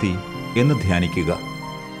കണ്ടെത്തി എന്ന് ധ്യാനിക്കുക.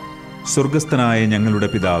 സ്വർഗസ്ഥനായ ഞങ്ങളുടെ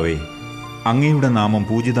പിതാവേ, അങ്ങയുടെ നാമം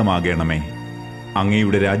പൂജിതമാകണമേ.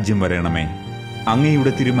 അങ്ങയുടെ രാജ്യം വരണമേ.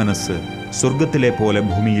 അങ്ങയുടെ തിരുമനസ് സ്വർഗത്തിലെ പോലെ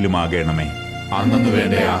ഭൂമിയിലുമാകണമേ. അന്നു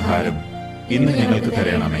വേണ്ട ആഹാരം ഇന്ന് ഞങ്ങൾക്ക്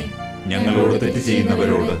തരണമേ. ഞങ്ങളോട് തെറ്റ്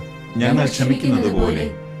ചെയ്യുന്നവരോട് ഞങ്ങൾ ക്ഷമിക്കുന്നത് പോലെ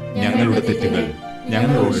ഞങ്ങളുടെ തെറ്റുകൾ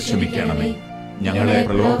ഞങ്ങളോട് ക്ഷമിക്കണമേ. ഞങ്ങളെ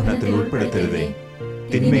പ്രലോഭനത്തിൽ ഉൾപ്പെടുത്തരുതേ,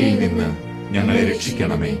 തിന്മയിൽ നിന്ന് ഞങ്ങളെ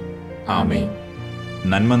രക്ഷിക്കണമേ. ആമേൻ.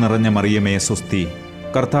 നന്മ നിറഞ്ഞ മറിയമേ സ്വസ്തി,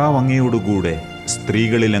 കർത്താവ് അങ്ങയോടുകൂടെ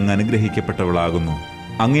സ്ത്രീകളിൽ അങ്ങ് അനുഗ്രഹിക്കപ്പെട്ടവളാകുന്നു.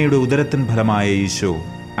 അങ്ങയുടെ ഉദരത്തിൻ ഫലമായ ഈശോ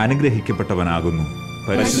അനുഗ്രഹിക്കപ്പെട്ടവനാകുന്നു.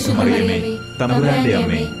 പരിശുദ്ധ മറിയമേ, തമ്പുരാന്റെ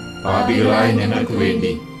അമ്മേ, പാപികളായ ഞങ്ങൾക്ക്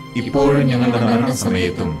വേണ്ടി ഇപ്പോഴും ഞങ്ങളുടെ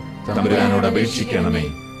മരണസമയത്തും തമ്പുരാനോട് അപേക്ഷിക്കണമേ.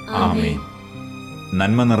 ആമേൻ.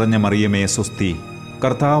 നന്മ നിറഞ്ഞ മറിയമേ സ്വസ്തി,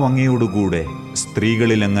 കർത്താവ് അങ്ങയോടുകൂടെ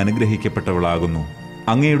സ്ത്രീകളിൽ അങ്ങ് അനുഗ്രഹിക്കപ്പെട്ടവളാകുന്നു.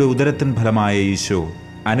 അങ്ങയുടെ ഉദരത്തിൻ ഫലമായ ഈശോ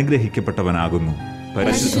അനുഗ്രഹിക്കപ്പെട്ടവനാകുന്നു.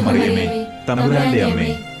 പരിശുദ്ധ മറിയമേ, തമ്പുരാന്റെ അമ്മേ,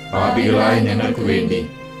 പാപികളായ ഞങ്ങൾക്ക് വേണ്ടി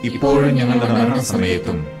ഇപ്പോഴും ഞങ്ങളുടെ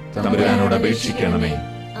മരണസമയത്തും തമ്പുരാനോട് അപേക്ഷിക്കണമേ.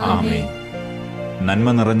 ആമേൻ. നന്മ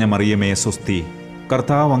നിറഞ്ഞ മറിയമേ സ്വസ്തി,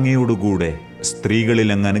 കർത്താവ് അങ്ങയോടുകൂടെ സ്ത്രീകളിൽ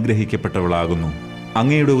അങ്ങ് അനുഗ്രഹിക്കപ്പെട്ടവളാകുന്നു.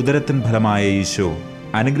 അങ്ങയുടെ ഉദരത്തിൻ ഫലമായ ഈശോ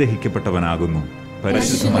അനുഗ്രഹിക്കപ്പെട്ടവനാകുന്നു.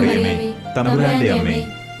 പരിശുദ്ധ മറിയമേ, തമ്പുരാന്റെ അമ്മേ,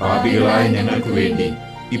 പാപികളായ ഞങ്ങൾക്ക് വേണ്ടി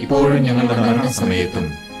ഇപ്പോഴും ഞങ്ങളുടെ മരണസമയത്തും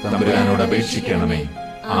തമ്പുരാനോട് അപേക്ഷിക്കണമേ.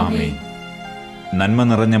 ആമേൻ. നന്മ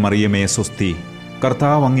നിറഞ്ഞ മറിയമേ സ്വസ്തി,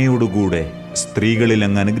 കർത്താവ് അങ്ങയോടുകൂടെ സ്ത്രീകളിൽ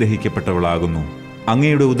അങ്ങ് അനുഗ്രഹിക്കപ്പെട്ടവളാകുന്നു.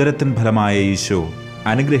 അങ്ങയുടെ ഉദരത്തിൻ ഫലമായ ഈശോ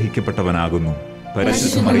അനുഗ്രഹിക്കപ്പെട്ടവനാകുന്നു.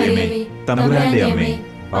 പരിശുദ്ധ മറിയമേ, തമ്പുരാന്റെ അമ്മേ,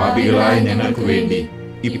 പാപികളായ ഞങ്ങൾക്ക് വേണ്ടി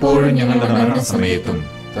ഇപ്പോഴും ഞങ്ങളുടെ മരണസമയത്തും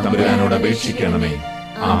തമ്പുരാനോട് അപേക്ഷിക്കണമേ.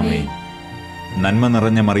 ആമേൻ. നന്മ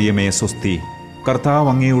നിറഞ്ഞ മറിയമേ സ്വസ്തി, കർത്താവ്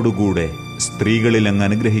അങ്ങയോടുകൂടെ സ്ത്രീകളിൽ അങ്ങ്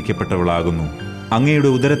അനുഗ്രഹിക്കപ്പെട്ടവളാകുന്നു. അങ്ങയുടെ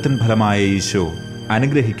ഉദരത്തിൻ ഫലമായ ഈശോ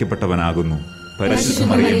അനുഗ്രഹിക്കപ്പെട്ടവനാകുന്നു. പരിശുദ്ധ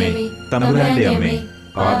മറിയമേ, തമ്പുരാന്റെ അമ്മേ,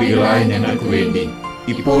 പാപികളായ ഞങ്ങൾക്ക് വേണ്ടി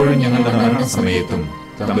ഇപ്പോഴും ഞങ്ങളുടെ മരണസമയത്തും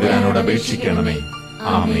തമ്പുരാനോട് അപേക്ഷിക്കണമേ.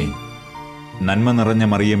 ആമേൻ. നന്മ നിറഞ്ഞ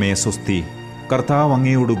മറിയമേ സ്വസ്തി, കർത്താവ്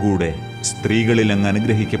അങ്ങയോടുകൂടെ സ്ത്രീകളിൽ അങ്ങ്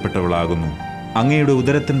അനുഗ്രഹിക്കപ്പെട്ടവളാകുന്നു. അങ്ങയുടെ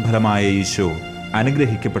ഉദരത്തിൻ ഫലമായ ഈശോ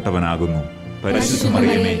അനുഗ്രഹിക്കപ്പെട്ടവനാകുന്നു. പരിശുദ്ധ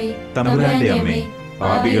മറിയമേ, തമ്പുരാന്റെ അമ്മേ,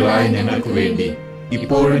 പാപികളായ ഞങ്ങൾക്ക് വേണ്ടി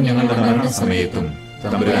ഇപ്പോഴും ഞങ്ങളുടെ മരണസമയത്തും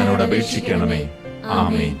തമ്പുരാനോട് അപേക്ഷിക്കണമേ.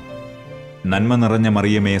 ആമേൻ. നന്മ നിറഞ്ഞ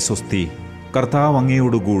മറിയമേ സ്വസ്തി, കർത്താവ്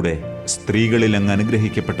അങ്ങയോടുകൂടെ സ്ത്രീകളിൽ അങ്ങ്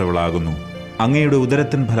അനുഗ്രഹിക്കപ്പെട്ടവളാകുന്നു. അങ്ങയുടെ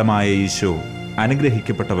ഉദരത്തിൻ ഫലമായ ഈശോ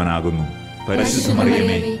അനുഗ്രഹിക്കപ്പെട്ടവനാകുന്നു. പരിശുദ്ധ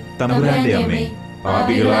മറിയമേ, തമ്പുരാന്റെ അമ്മേ,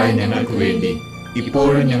 പാപികളായ ഞങ്ങൾക്ക് വേണ്ടി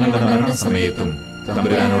ഇപ്പോഴും ഞങ്ങളുടെ മരണസമയത്തും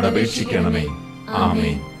തമ്പുരാനോട് അപേക്ഷിക്കണമേ.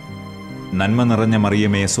 ആമേൻ. നന്മ നിറഞ്ഞ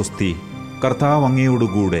മറിയമേ സ്വസ്തി, കർത്താവ്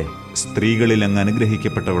അങ്ങയോടുകൂടെ സ്ത്രീകളിൽ അങ്ങ്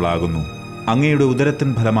അനുഗ്രഹിക്കപ്പെട്ടവളാകുന്നു. അങ്ങയുടെ ഉദരത്തിൻ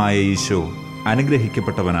ഫലമായ ഈശോ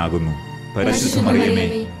അനുഗ്രഹിക്കപ്പെട്ടവനാകുന്നു. പരിശുദ്ധ മറിയമേ,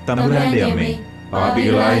 തമ്പുരാന്റെ അമ്മേ,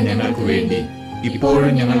 പാപികളായ ഞങ്ങൾക്ക് വേണ്ടി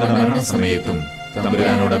ഇപ്പോഴും ഞങ്ങളുടെ മരണസമയത്തും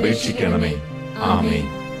തമ്പുരാനോട് അപേക്ഷിക്കണമേ. ആമേൻ.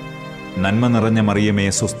 നന്മ നിറഞ്ഞ മറിയമേ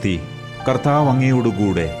സ്വസ്തി, കർത്താവ്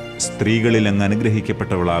അങ്ങയോടുകൂടെ സ്ത്രീകളിൽ അങ്ങ്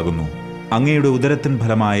അനുഗ്രഹിക്കപ്പെട്ടവളാകുന്നു. അങ്ങയുടെ ഉദരത്തിൻ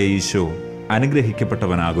ഫലമായ ഈശോ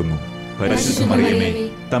അനുഗ്രഹിക്കപ്പെട്ടവനാകുന്നു. പരിശുദ്ധ മറിയമേ,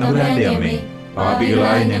 തമ്പുരാന്റെ അമ്മേ,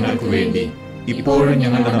 പാപികളായ ഞങ്ങൾക്ക് വേണ്ടി ഇപ്പോഴും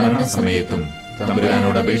ഞങ്ങളുടെ മരണസമയത്തും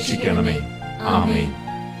തമ്പുരാനോട് അപേക്ഷിക്കണമേ. ആമേൻ.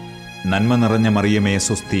 നന്മ നിറഞ്ഞ മറിയമേ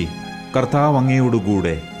സ്വസ്തി, കർത്താവ്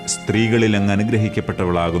അങ്ങയോടുകൂടെ സ്ത്രീകളിൽ അങ്ങ്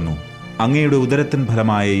അനുഗ്രഹിക്കപ്പെട്ടവളാകുന്നു. അങ്ങയുടെ ഉദരത്തിൻ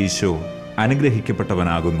ഫലമായ ഈശോ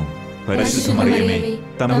അനുഗ്രഹിക്കപ്പെട്ടവനാകുന്നു. പരിശുദ്ധ മറിയമേ,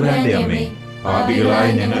 തമ്പുരാന്റെ അമ്മേ, പാപികളായ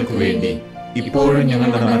ഞങ്ങൾക്ക് വേണ്ടി ഇപ്പോഴും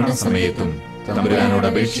ഞങ്ങളുടെ മരണസമയത്തും തമ്പുരാനോട്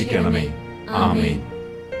അപേക്ഷിക്കണമേ. ആമേൻ.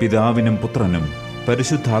 പിതാവിനും പുത്രനും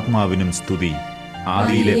പരിശുദ്ധാത്മാവിനും സ്തുതി,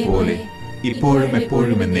 ആദിയിലെ പോലെ ഇപ്പോഴും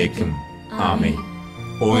എപ്പോഴും എന്നേക്കും. ആമേൻ.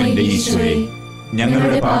 ഓ എന്റെ ഈശോയെ,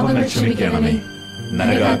 ഞങ്ങളുടെ പാപങ്ങൾ ക്ഷമിക്കണമേ.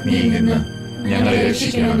 നരകാഗ്നിയിൽ നിന്ന് ഞങ്ങളെ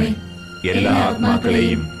രക്ഷിക്കണമേ. എല്ലാ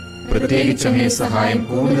ആത്മാക്കളെയും, പ്രത്യേകിച്ച് അങ്ങേ സഹായം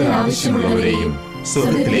കൂടുതൽ ആവശ്യമുള്ളവരെയും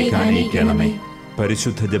സ്വർഗ്ഗത്തിലേക്ക് ആനയിക്കണമേ.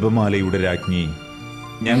 പരിശുദ്ധ ജപമാലയുടെ രാജ്ഞി,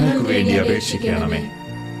 ഞങ്ങൾക്ക് വേണ്ടി അപേക്ഷിക്കണമേ.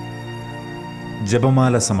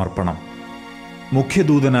 ജപമാല സമർപ്പണം.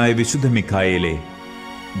 മുഖ്യദൂതനായ വിശുദ്ധ മിഖായേലെ,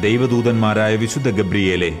 ദൈവദൂതന്മാരായ വിശുദ്ധ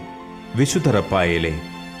ഗബ്രിയേലെ, വിശുദ്ധ റപ്പായേലെ,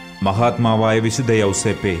 മഹാത്മാവായ വിശുദ്ധ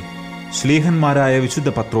യൗസേപ്പെ, ശ്ലീഹന്മാരായ വിശുദ്ധ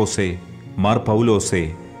പത്രോസെ, മാർ പൗലോസെ,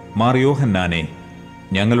 മാർ യോഹന്നാനെ,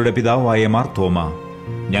 ഞങ്ങളുടെ പിതാവായ മാർ തോമ,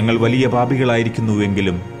 ഞങ്ങൾ വലിയ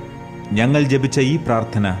പാപികളായിരിക്കുന്നുവെങ്കിലും ഞങ്ങൾ ജപിച്ച ഈ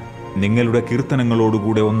പ്രാർത്ഥന നിങ്ങളുടെ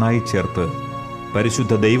കീർത്തനങ്ങളോടുകൂടെ ഒന്നായി ചേർത്ത്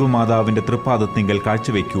പരിശുദ്ധ ദൈവമാതാവിൻ്റെ തൃപ്പാദത്തിങ്കൽ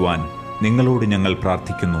കാഴ്ചവെക്കുവാൻ നിങ്ങളോട് ഞങ്ങൾ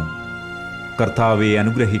പ്രാർത്ഥിക്കുന്നു. കർത്താവെ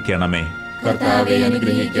അനുഗ്രഹിക്കണമേ. കർത്താവെ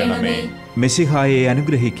അനുഗ്രഹിക്കണമേ. മെശിഹായെ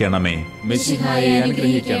അനുഗ്രഹിക്കണമേ. മെശിഹായെ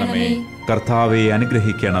അനുഗ്രഹിക്കണമേ. കർത്താവെ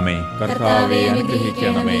അനുഗ്രഹിക്കണമേ. കർത്താവെ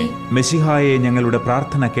അനുഗ്രഹിക്കണമേ. മെശിഹായെ ഞങ്ങളുടെ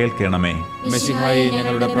പ്രാർത്ഥന കേൾക്കണമേ. മെശിഹായെ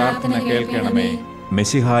ഞങ്ങളുടെ പ്രാർത്ഥന കേൾക്കണമേ.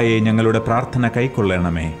 മെശിഹായെ ഞങ്ങളുടെ പ്രാർത്ഥന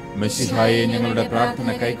കൈക്കൊള്ളണമേ. മെശിഹായെ ഞങ്ങളുടെ പ്രാർത്ഥന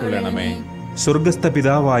കൈക്കൊള്ളണമേ. സ്വർഗസ്ഥ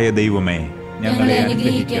പിതാവായ ദൈവമേ, ഞങ്ങളെ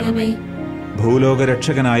അനുഗ്രഹിക്കണമേ.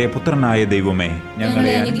 ഭൂലോകരക്ഷകനായ പുത്രനായ ദൈവമേ,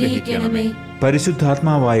 ഞങ്ങളെ അനുഗ്രഹിക്കണമേ.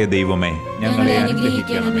 പരിശുദ്ധാത്മാവായ ദൈവമേ, ഞങ്ങളെ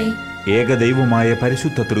അനുഗ്രഹിക്കണമേ. ഏകദൈവമായ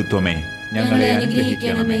പരിശുദ്ധ തൃത്വമേ, ഞങ്ങളെ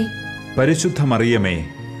അനുഗ്രഹിക്കണമേ. പരിശുദ്ധ മറിയമേ,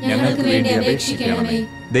 ഞങ്ങൾക്ക് വേണ്ടി അപേക്ഷിക്കണമേ.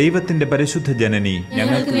 ദൈവത്തിന്റെ പരിശുദ്ധ ജനനി,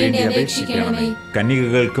 ഞങ്ങൾക്ക് വേണ്ടി അപേക്ഷിക്കണമേ.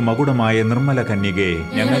 കന്യകകൾക്ക് മകുടമായ നിർമ്മല കന്യകയെ,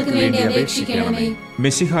 ഞങ്ങൾക്ക് വേണ്ടി അപേക്ഷിക്കണമേ.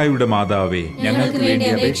 മെശിഹായുടെ മാതാവേ, ഞങ്ങൾക്ക് വേണ്ടി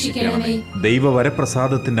അപേക്ഷിക്കണമേ.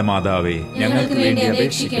 ദൈവവരപ്രസാദത്തിന്റെ മാതാവേ, ഞങ്ങൾക്ക് വേണ്ടി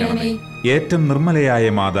അപേക്ഷിക്കണമേ. ഏറ്റവും നിർമ്മലയായ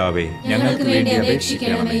മാതാവേ, ഞങ്ങൾക്ക് വേണ്ടി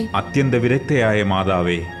അപേക്ഷിക്കണമേ. അത്യന്ത വിരക്തയായ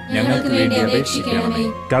മാതാവേ, ഞങ്ങൾക്ക് വേണ്ടി അപേക്ഷിക്കണമേ.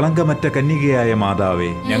 കളങ്കമറ്റ കന്യകയായ മാതാവേ,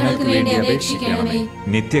 ഞങ്ങൾക്ക് വേണ്ടി അപേക്ഷിക്കണമേ.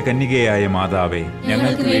 നിത്യകന്യകയായ മാതാവേ,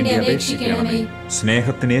 ഞങ്ങൾക്ക് വേണ്ടി അപേക്ഷിക്കണമേ.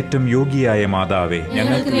 സ്നേഹത്തിന് ഏറ്റവും യോഗ്യയായ മാതാവേ,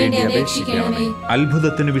 ഞങ്ങൾക്ക് വേണ്ടി അപേക്ഷിക്കണമേ.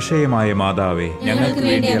 അത്ഭുതത്തിന് വിഷയമായ മാതാവേ, ഞങ്ങൾക്ക്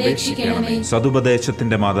വേണ്ടി അപേക്ഷിക്കണമേ.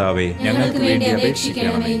 സതുപദേശത്തിന്റെ മാതാവേ, ഞങ്ങൾക്ക് വേണ്ടി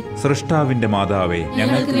അപേക്ഷിക്കണമേ. സൃഷ്ടാവിന്റെ മാതാവേ,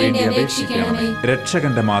 ഞങ്ങൾക്ക് വേണ്ടി അപേക്ഷിക്കണമേ.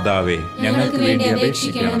 രക്ഷകന്റെ മാതാവേ, ഞങ്ങൾക്ക് വേണ്ടി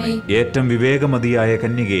അപേക്ഷിക്കണമേ. ഏറ്റവും വിവേകമതിയായ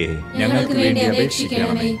കന്യകയെ, ഞങ്ങൾക്ക് വേണ്ടി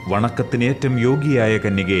അപേക്ഷിക്കണമേ. വണക്കത്തിന് ഏറ്റവും യോഗ്യയായ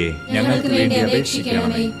കന്യകയെ, ഞങ്ങൾക്ക് വേണ്ടി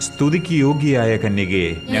അപേക്ഷിക്കണമേ. സ്തുതിക്ക് യോഗ്യയായ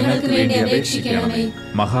കന്യകയെ, ഞങ്ങൾക്ക് വേണ്ടി അപേക്ഷിക്കണമേ.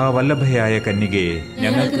 മഹാവല്ലഭയായ കന്യകയെ,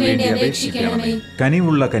 ഞങ്ങൾക്ക് വേണ്ടി അപേക്ഷിക്കണമേ.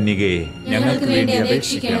 കനിവുള്ള കന്യകയെ, ഞങ്ങൾക്ക് വേണ്ടി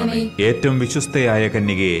അപേക്ഷിക്കണമേ. ഏറ്റവും വിശ്വസ്തയായ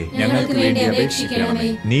കന്യകയെ, ഞങ്ങൾക്ക് വേണ്ടി അപേക്ഷിക്കണമേ.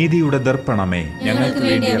 നീതിയുടെ ദർപ്പണമേ, ഞങ്ങൾക്ക്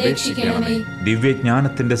വേണ്ടി അപേക്ഷിക്കണമേ.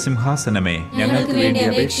 ദിവ്യജ്ഞാനത്തിന്റെ സിംഹാസനമേ, ഞങ്ങൾക്ക് വേണ്ടി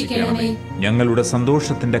അപേക്ഷിക്കണമേ. ഞങ്ങളുടെ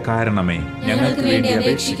സന്തോഷത്തിന്റെ കാരണമേ, ഞങ്ങൾക്ക് വേണ്ടി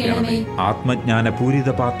അപേക്ഷിക്കണമേ. ആത്മജ്ഞാനപൂരിത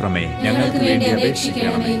പാത്രമേ, ഞങ്ങൾക്ക് വേണ്ടി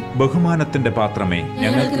അപേക്ഷിക്കണമേ. ബഹുമാനത്തിന്റെ പാത്രമേ,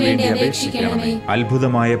 ഞങ്ങൾക്ക് വേണ്ടി അപേക്ഷിക്കണമേ.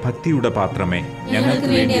 അത്ഭുതമായ ഭക്തിയുടെ പാത്രമേ, ഞങ്ങൾക്ക്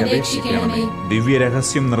വേണ്ടി അപേക്ഷിക്കണമേ.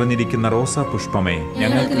 ദിവ്യരഹസ്യം നിറഞ്ഞിരിക്കുന്ന റോസാ പുഷ്പമേ,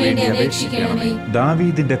 ഞങ്ങൾക്ക് വേണ്ടി അപേക്ഷിക്കണമേ.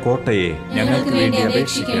 ദാവീദിന്റെ കോട്ടയെ, ഞങ്ങൾക്ക് വേണ്ടി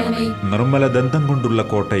അപേക്ഷിക്കണമേ. നിർമ്മല ദന്തം കൊണ്ടുള്ള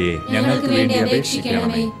കോട്ടയെ, ഞങ്ങൾക്ക് വേണ്ടി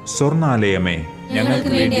അപേക്ഷിക്കണമേ. സ്വർണാലയമേ, ഞങ്ങൾക്ക്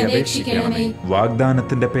വേണ്ടി അപേക്ഷിക്കണമേ.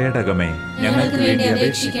 വാഗ്ദാനത്തിന്റെ പേടകമേ, ഞങ്ങൾക്ക് വേണ്ടി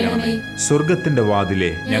അപേക്ഷിക്കണമേ. സ്വർഗത്തിന്റെ വാതിലെ,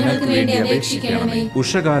 ഞങ്ങൾക്ക് വേണ്ടി അപേക്ഷിക്കണമേ.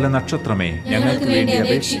 ഉഷകാല നക്ഷത്രമേ, ഞങ്ങൾക്ക് വേണ്ടി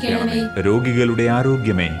അപേക്ഷിക്കണമേ. രോഗികളുടെ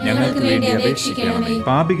ആരോഗ്യമേ, ഞങ്ങൾക്ക് വേണ്ടി അപേക്ഷിക്കണമേ.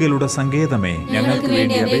 പാപികളുടെ സങ്കേതമേ, ഞങ്ങൾക്ക്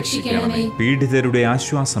വേണ്ടി അപേക്ഷിക്കണമേ. പീഡിതരുടെ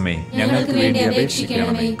ആശ്വാസമേ, ഞങ്ങൾക്ക് വേണ്ടി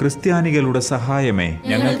അപേക്ഷിക്കണമേ. ക്രിസ്ത്യാനികളുടെ സഹായമേ,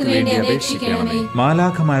 ഞങ്ങൾക്ക് വേണ്ടി അപേക്ഷിക്കണമേ.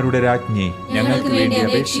 മാലാഖമാരുടെ രാജ്ഞി, ഞങ്ങൾക്ക് വേണ്ടി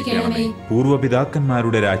അപേക്ഷിക്കണമേ.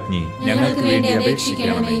 പൂർവപിതാക്കന്മാരുടെ രാജ്ഞി, ഞങ്ങൾക്ക് വേണ്ടി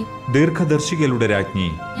അപേക്ഷിക്കണമേ. ദീർഘദർശികളുടെ രാജ്ഞി,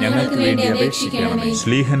 ഞങ്ങൾക്ക് വേണ്ടി അപേക്ഷിക്കണമേ.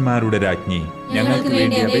 ശ്ലീഹന്മാരുടെ രാജ്ഞി, ഞങ്ങൾക്ക്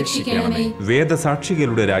വേണ്ടി അപേക്ഷിക്കണമേ.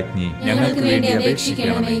 വേദസാക്ഷികളുടെ രാജ്ഞി, ഞങ്ങൾക്ക് വേണ്ടി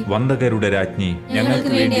അപേക്ഷിക്കണമേ. വന്ദകരുടെ രാജ്ഞി, ഞങ്ങൾക്ക്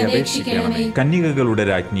വേണ്ടി അപേക്ഷിക്കണമേ. കന്യകകളുടെ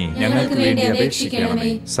രാജ്ഞി, ഞങ്ങൾക്ക് വേണ്ടി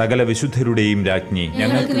അപേക്ഷിക്കണമേ. സകല വിശുദ്ധരുടെയും രാജ്ഞി,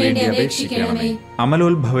 ഞങ്ങൾക്ക് വേണ്ടി അപേക്ഷിക്കണമേ.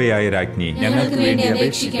 അമലോത്ഭവയായ രാജ്ഞി, ഞങ്ങൾക്ക് വേണ്ടി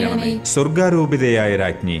അപേക്ഷിക്കണമേ. സ്വർഗാരോപിതയായ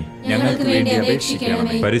രാജ്ഞി, ഞങ്ങൾക്ക് വേണ്ടി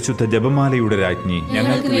അപേക്ഷിക്കണമേ. പരിശുദ്ധ ജപമാലയുടെ രാജ്ഞി,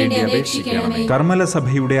 ഞങ്ങൾക്ക് വേണ്ടി അപേക്ഷിക്കണമേ. കർമ്മല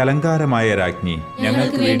സഭയുടെ അലങ്കാര അലങ്കാരമായ രാജ്ഞി,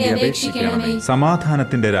 ഞങ്ങൾക്ക് വേണ്ടി അപേക്ഷിക്കണമേ.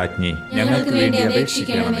 സമാധാനത്തിന്റെ രാജ്ഞി, ഞങ്ങൾക്ക് വേണ്ടി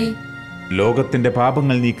അപേക്ഷിക്കണമേ. ലോകത്തിന്റെ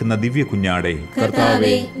പാപങ്ങൾ നീക്കുന്ന ദിവ്യ കുഞ്ഞാടേ,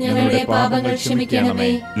 കർത്താവേ, ഞങ്ങളുടെ പാപങ്ങൾ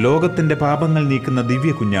ക്ഷമിക്കണമേ. ലോകത്തിന്റെ പാപങ്ങൾ നീക്കുന്ന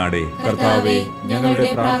ദിവ്യ കുഞ്ഞാടേ, കർത്താവേ, ഞങ്ങളുടെ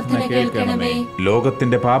പ്രാർത്ഥന കേൾക്കണമേ.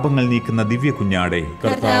 ലോകത്തിന്റെ പാപങ്ങൾ നീക്കുന്ന ദിവ്യ കുഞ്ഞാടേ,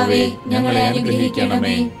 കർത്താവേ, ഞങ്ങളെ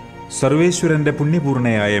അനുഗ്രഹിക്കണമേ. സർവേശ്വരന്റെ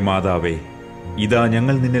പുണ്യപൂർണയായ മാതാവേ, ഇതാ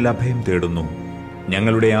ഞങ്ങൾ നിന്നിൽ അഭയം തേടുന്നു.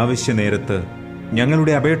 ഞങ്ങളുടെ ആവശ്യ നേരത്ത്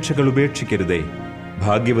ഞങ്ങളുടെ അപേക്ഷകൾ ഉപേക്ഷിക്കരുതേ.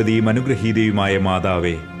 ഭാഗ്യവതിയും അനുഗ്രഹീതയുമായ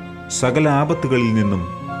മാതാവേ, സകല ആപത്തുകളിൽ നിന്നും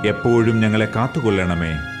എപ്പോഴും ഞങ്ങളെ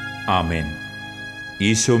കാത്തുകൊള്ളണമേ. ആമേൻ.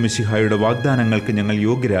 ഈശോ മിശിഹായുടെ വാഗ്ദാനങ്ങൾക്ക് ഞങ്ങൾ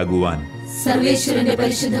യോഗ്യരാകുവാൻ സർവേശ്വരന്റെ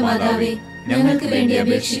പരിശുദ്ധ മാതാവേ, ഞങ്ങൾക്ക് വേണ്ടി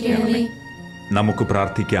അപേക്ഷിക്കണമേ. നമുക്ക്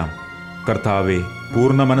പ്രാർത്ഥിക്കാം. കർത്താവേ,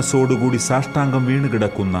 പൂർണ്ണ മനസ്സോടുകൂടി സാഷ്ടാംഗം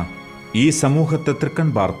വീണുകിടക്കുന്ന ഈ സമൂഹത്തെ തൃക്കൺ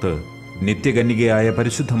പാർത്ത് നിത്യകന്യകയായ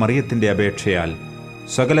പരിശുദ്ധ മറിയത്തിന്റെ അപേക്ഷയാൽ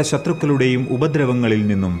സകല ശത്രുക്കളുടെയും ഉപദ്രവങ്ങളിൽ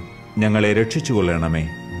നിന്നും ഞങ്ങളെ രക്ഷിച്ചുകൊള്ളണമേ.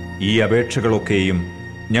 ഈ അപേക്ഷകളൊക്കെയും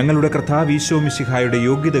ഞങ്ങളുടെ കർത്താവ് ഈശോ മിശിഹായുടെ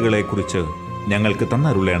യോഗ്യതകളെക്കുറിച്ച് ഞങ്ങൾക്ക്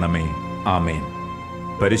തന്നരുളണമേ. ആമേൻ.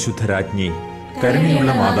 പരിശുദ്ധരാജ്ഞി,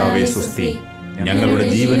 കരുണയുള്ള മാതാവേ സ്വസ്തി. ഞങ്ങളുടെ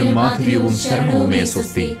ജീവനും മാധുര്യവും ശരണവുമേ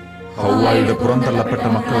സ്വസ്തി. ഹൗവായുടെ പുറന്തള്ളപ്പെട്ട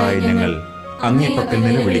മക്കളായ ഞങ്ങൾ അങ്ങേപ്പക്കൽ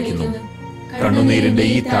നിലവിളിക്കുന്നു. കണ്ണുനീരിന്റെ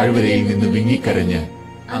ഈ താഴ്വരയിൽ നിന്ന് വിങ്ങിക്കരഞ്ഞ്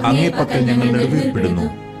അങ്ങേപ്പക്കൽ ഞങ്ങൾ നെടുവീർപ്പിടുന്നു.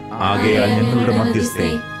 ആകയാൽ ഞങ്ങളുടെ മധ്യസ്ഥെ,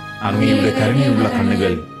 അങ്ങയുടെ കരുണയുള്ള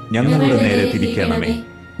കണ്ണുകൾ ഞങ്ങളുടെ നേരെ തിരിക്കണമേ.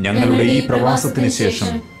 ഞങ്ങളുടെ ഈ പ്രവാസത്തിന്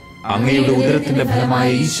ശേഷം അങ്ങയുടെ ഉദരത്തിന്റെ ഫലമായ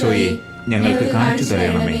ഈശോയെ ഞങ്ങൾക്ക് കാണിച്ചു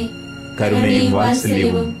തരണമേ. കരുണയും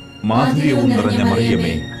വാത്സല്യവും മാധുര്യവും നിറഞ്ഞ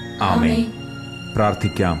മറിയമേ, ആമേൻ.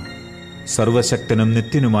 പ്രാർത്ഥിക്കാം. സർവശക്തനും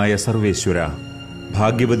നിത്യനുമായ സർവേശ്വര,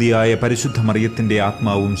 ഭാഗ്യവതിയായ പരിശുദ്ധ മറിയത്തിന്റെ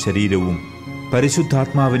ആത്മാവും ശരീരവും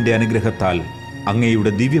പരിശുദ്ധാത്മാവിന്റെ അനുഗ്രഹത്താൽ അങ്ങയുടെ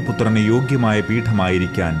ദിവ്യപുത്രന് യോഗ്യമായ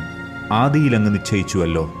പീഠമായിരിക്കാൻ ആദിയിൽ അങ്ങ്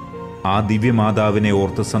നിശ്ചയിച്ചുവല്ലോ. ആ ദിവ്യമാതാവിനെ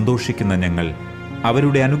ഓർത്ത് സന്തോഷിക്കുന്ന ഞങ്ങൾ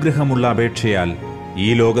അവരുടെ അനുഗ്രഹമുള്ള അപേക്ഷയാൽ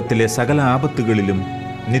ഈ ലോകത്തിലെ സകല ആപത്തുകളിലും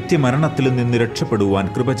നിത്യമരണത്തിലും നിന്ന് രക്ഷപ്പെടുവാൻ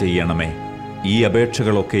കൃപ ചെയ്യണമേ. ഈ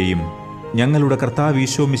അപേക്ഷകളൊക്കെയും ഞങ്ങളുടെ കർത്താവ്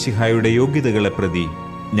ഈശോ മിശിഹായുടെ യോഗ്യതകളെ പ്രതി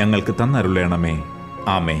ഞങ്ങൾക്ക് തന്നരുളണമേ.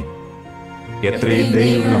 ആമേൻ. എത്രയും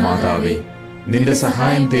ദയയുള്ള മാതാവേ, നിന്റെ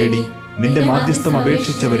സഹായം തേടി നിന്റെ മാധ്യസ്ഥം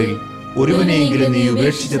അപേക്ഷിച്ചവരിൽ ഒരുവനെയെങ്കിലും നീ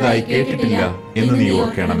ഉപേക്ഷിച്ചതായി കേട്ടിട്ടില്ല എന്ന് നീ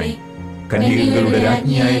ഓർക്കണമേ. കന്യകകളുടെ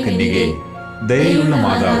രാജ്ഞിയായ കന്യകേ, ദയയുള്ള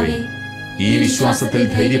മാതാവേ, ഈ വിശ്വാസത്തിൽ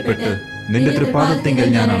ധൈര്യപ്പെട്ട് നിന്റെ തൃപ്പാദത്തിങ്കൽ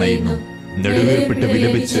ഞാൻ അണയുന്നു. നെടുവീർപ്പിട്ട്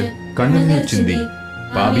വിലപിച്ച് കണ്ണുനീർ ചിന്തി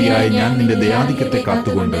പാപിയായ ഞാൻ നിന്റെ ദയാധിക്യത്തെ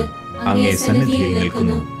കാത്തുകൊണ്ട് അങ്ങേ സന്നിധിയിൽ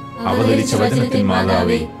നിൽക്കുന്നു. അവതരിച്ച വചനത്തിൻ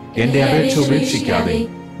മാതാവേ, എന്റെ അപേക്ഷ ഉപേക്ഷിക്കാതെ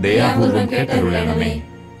ദയാപൂർവം കേട്ടരുളണമേ.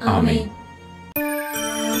 ആമേൻ.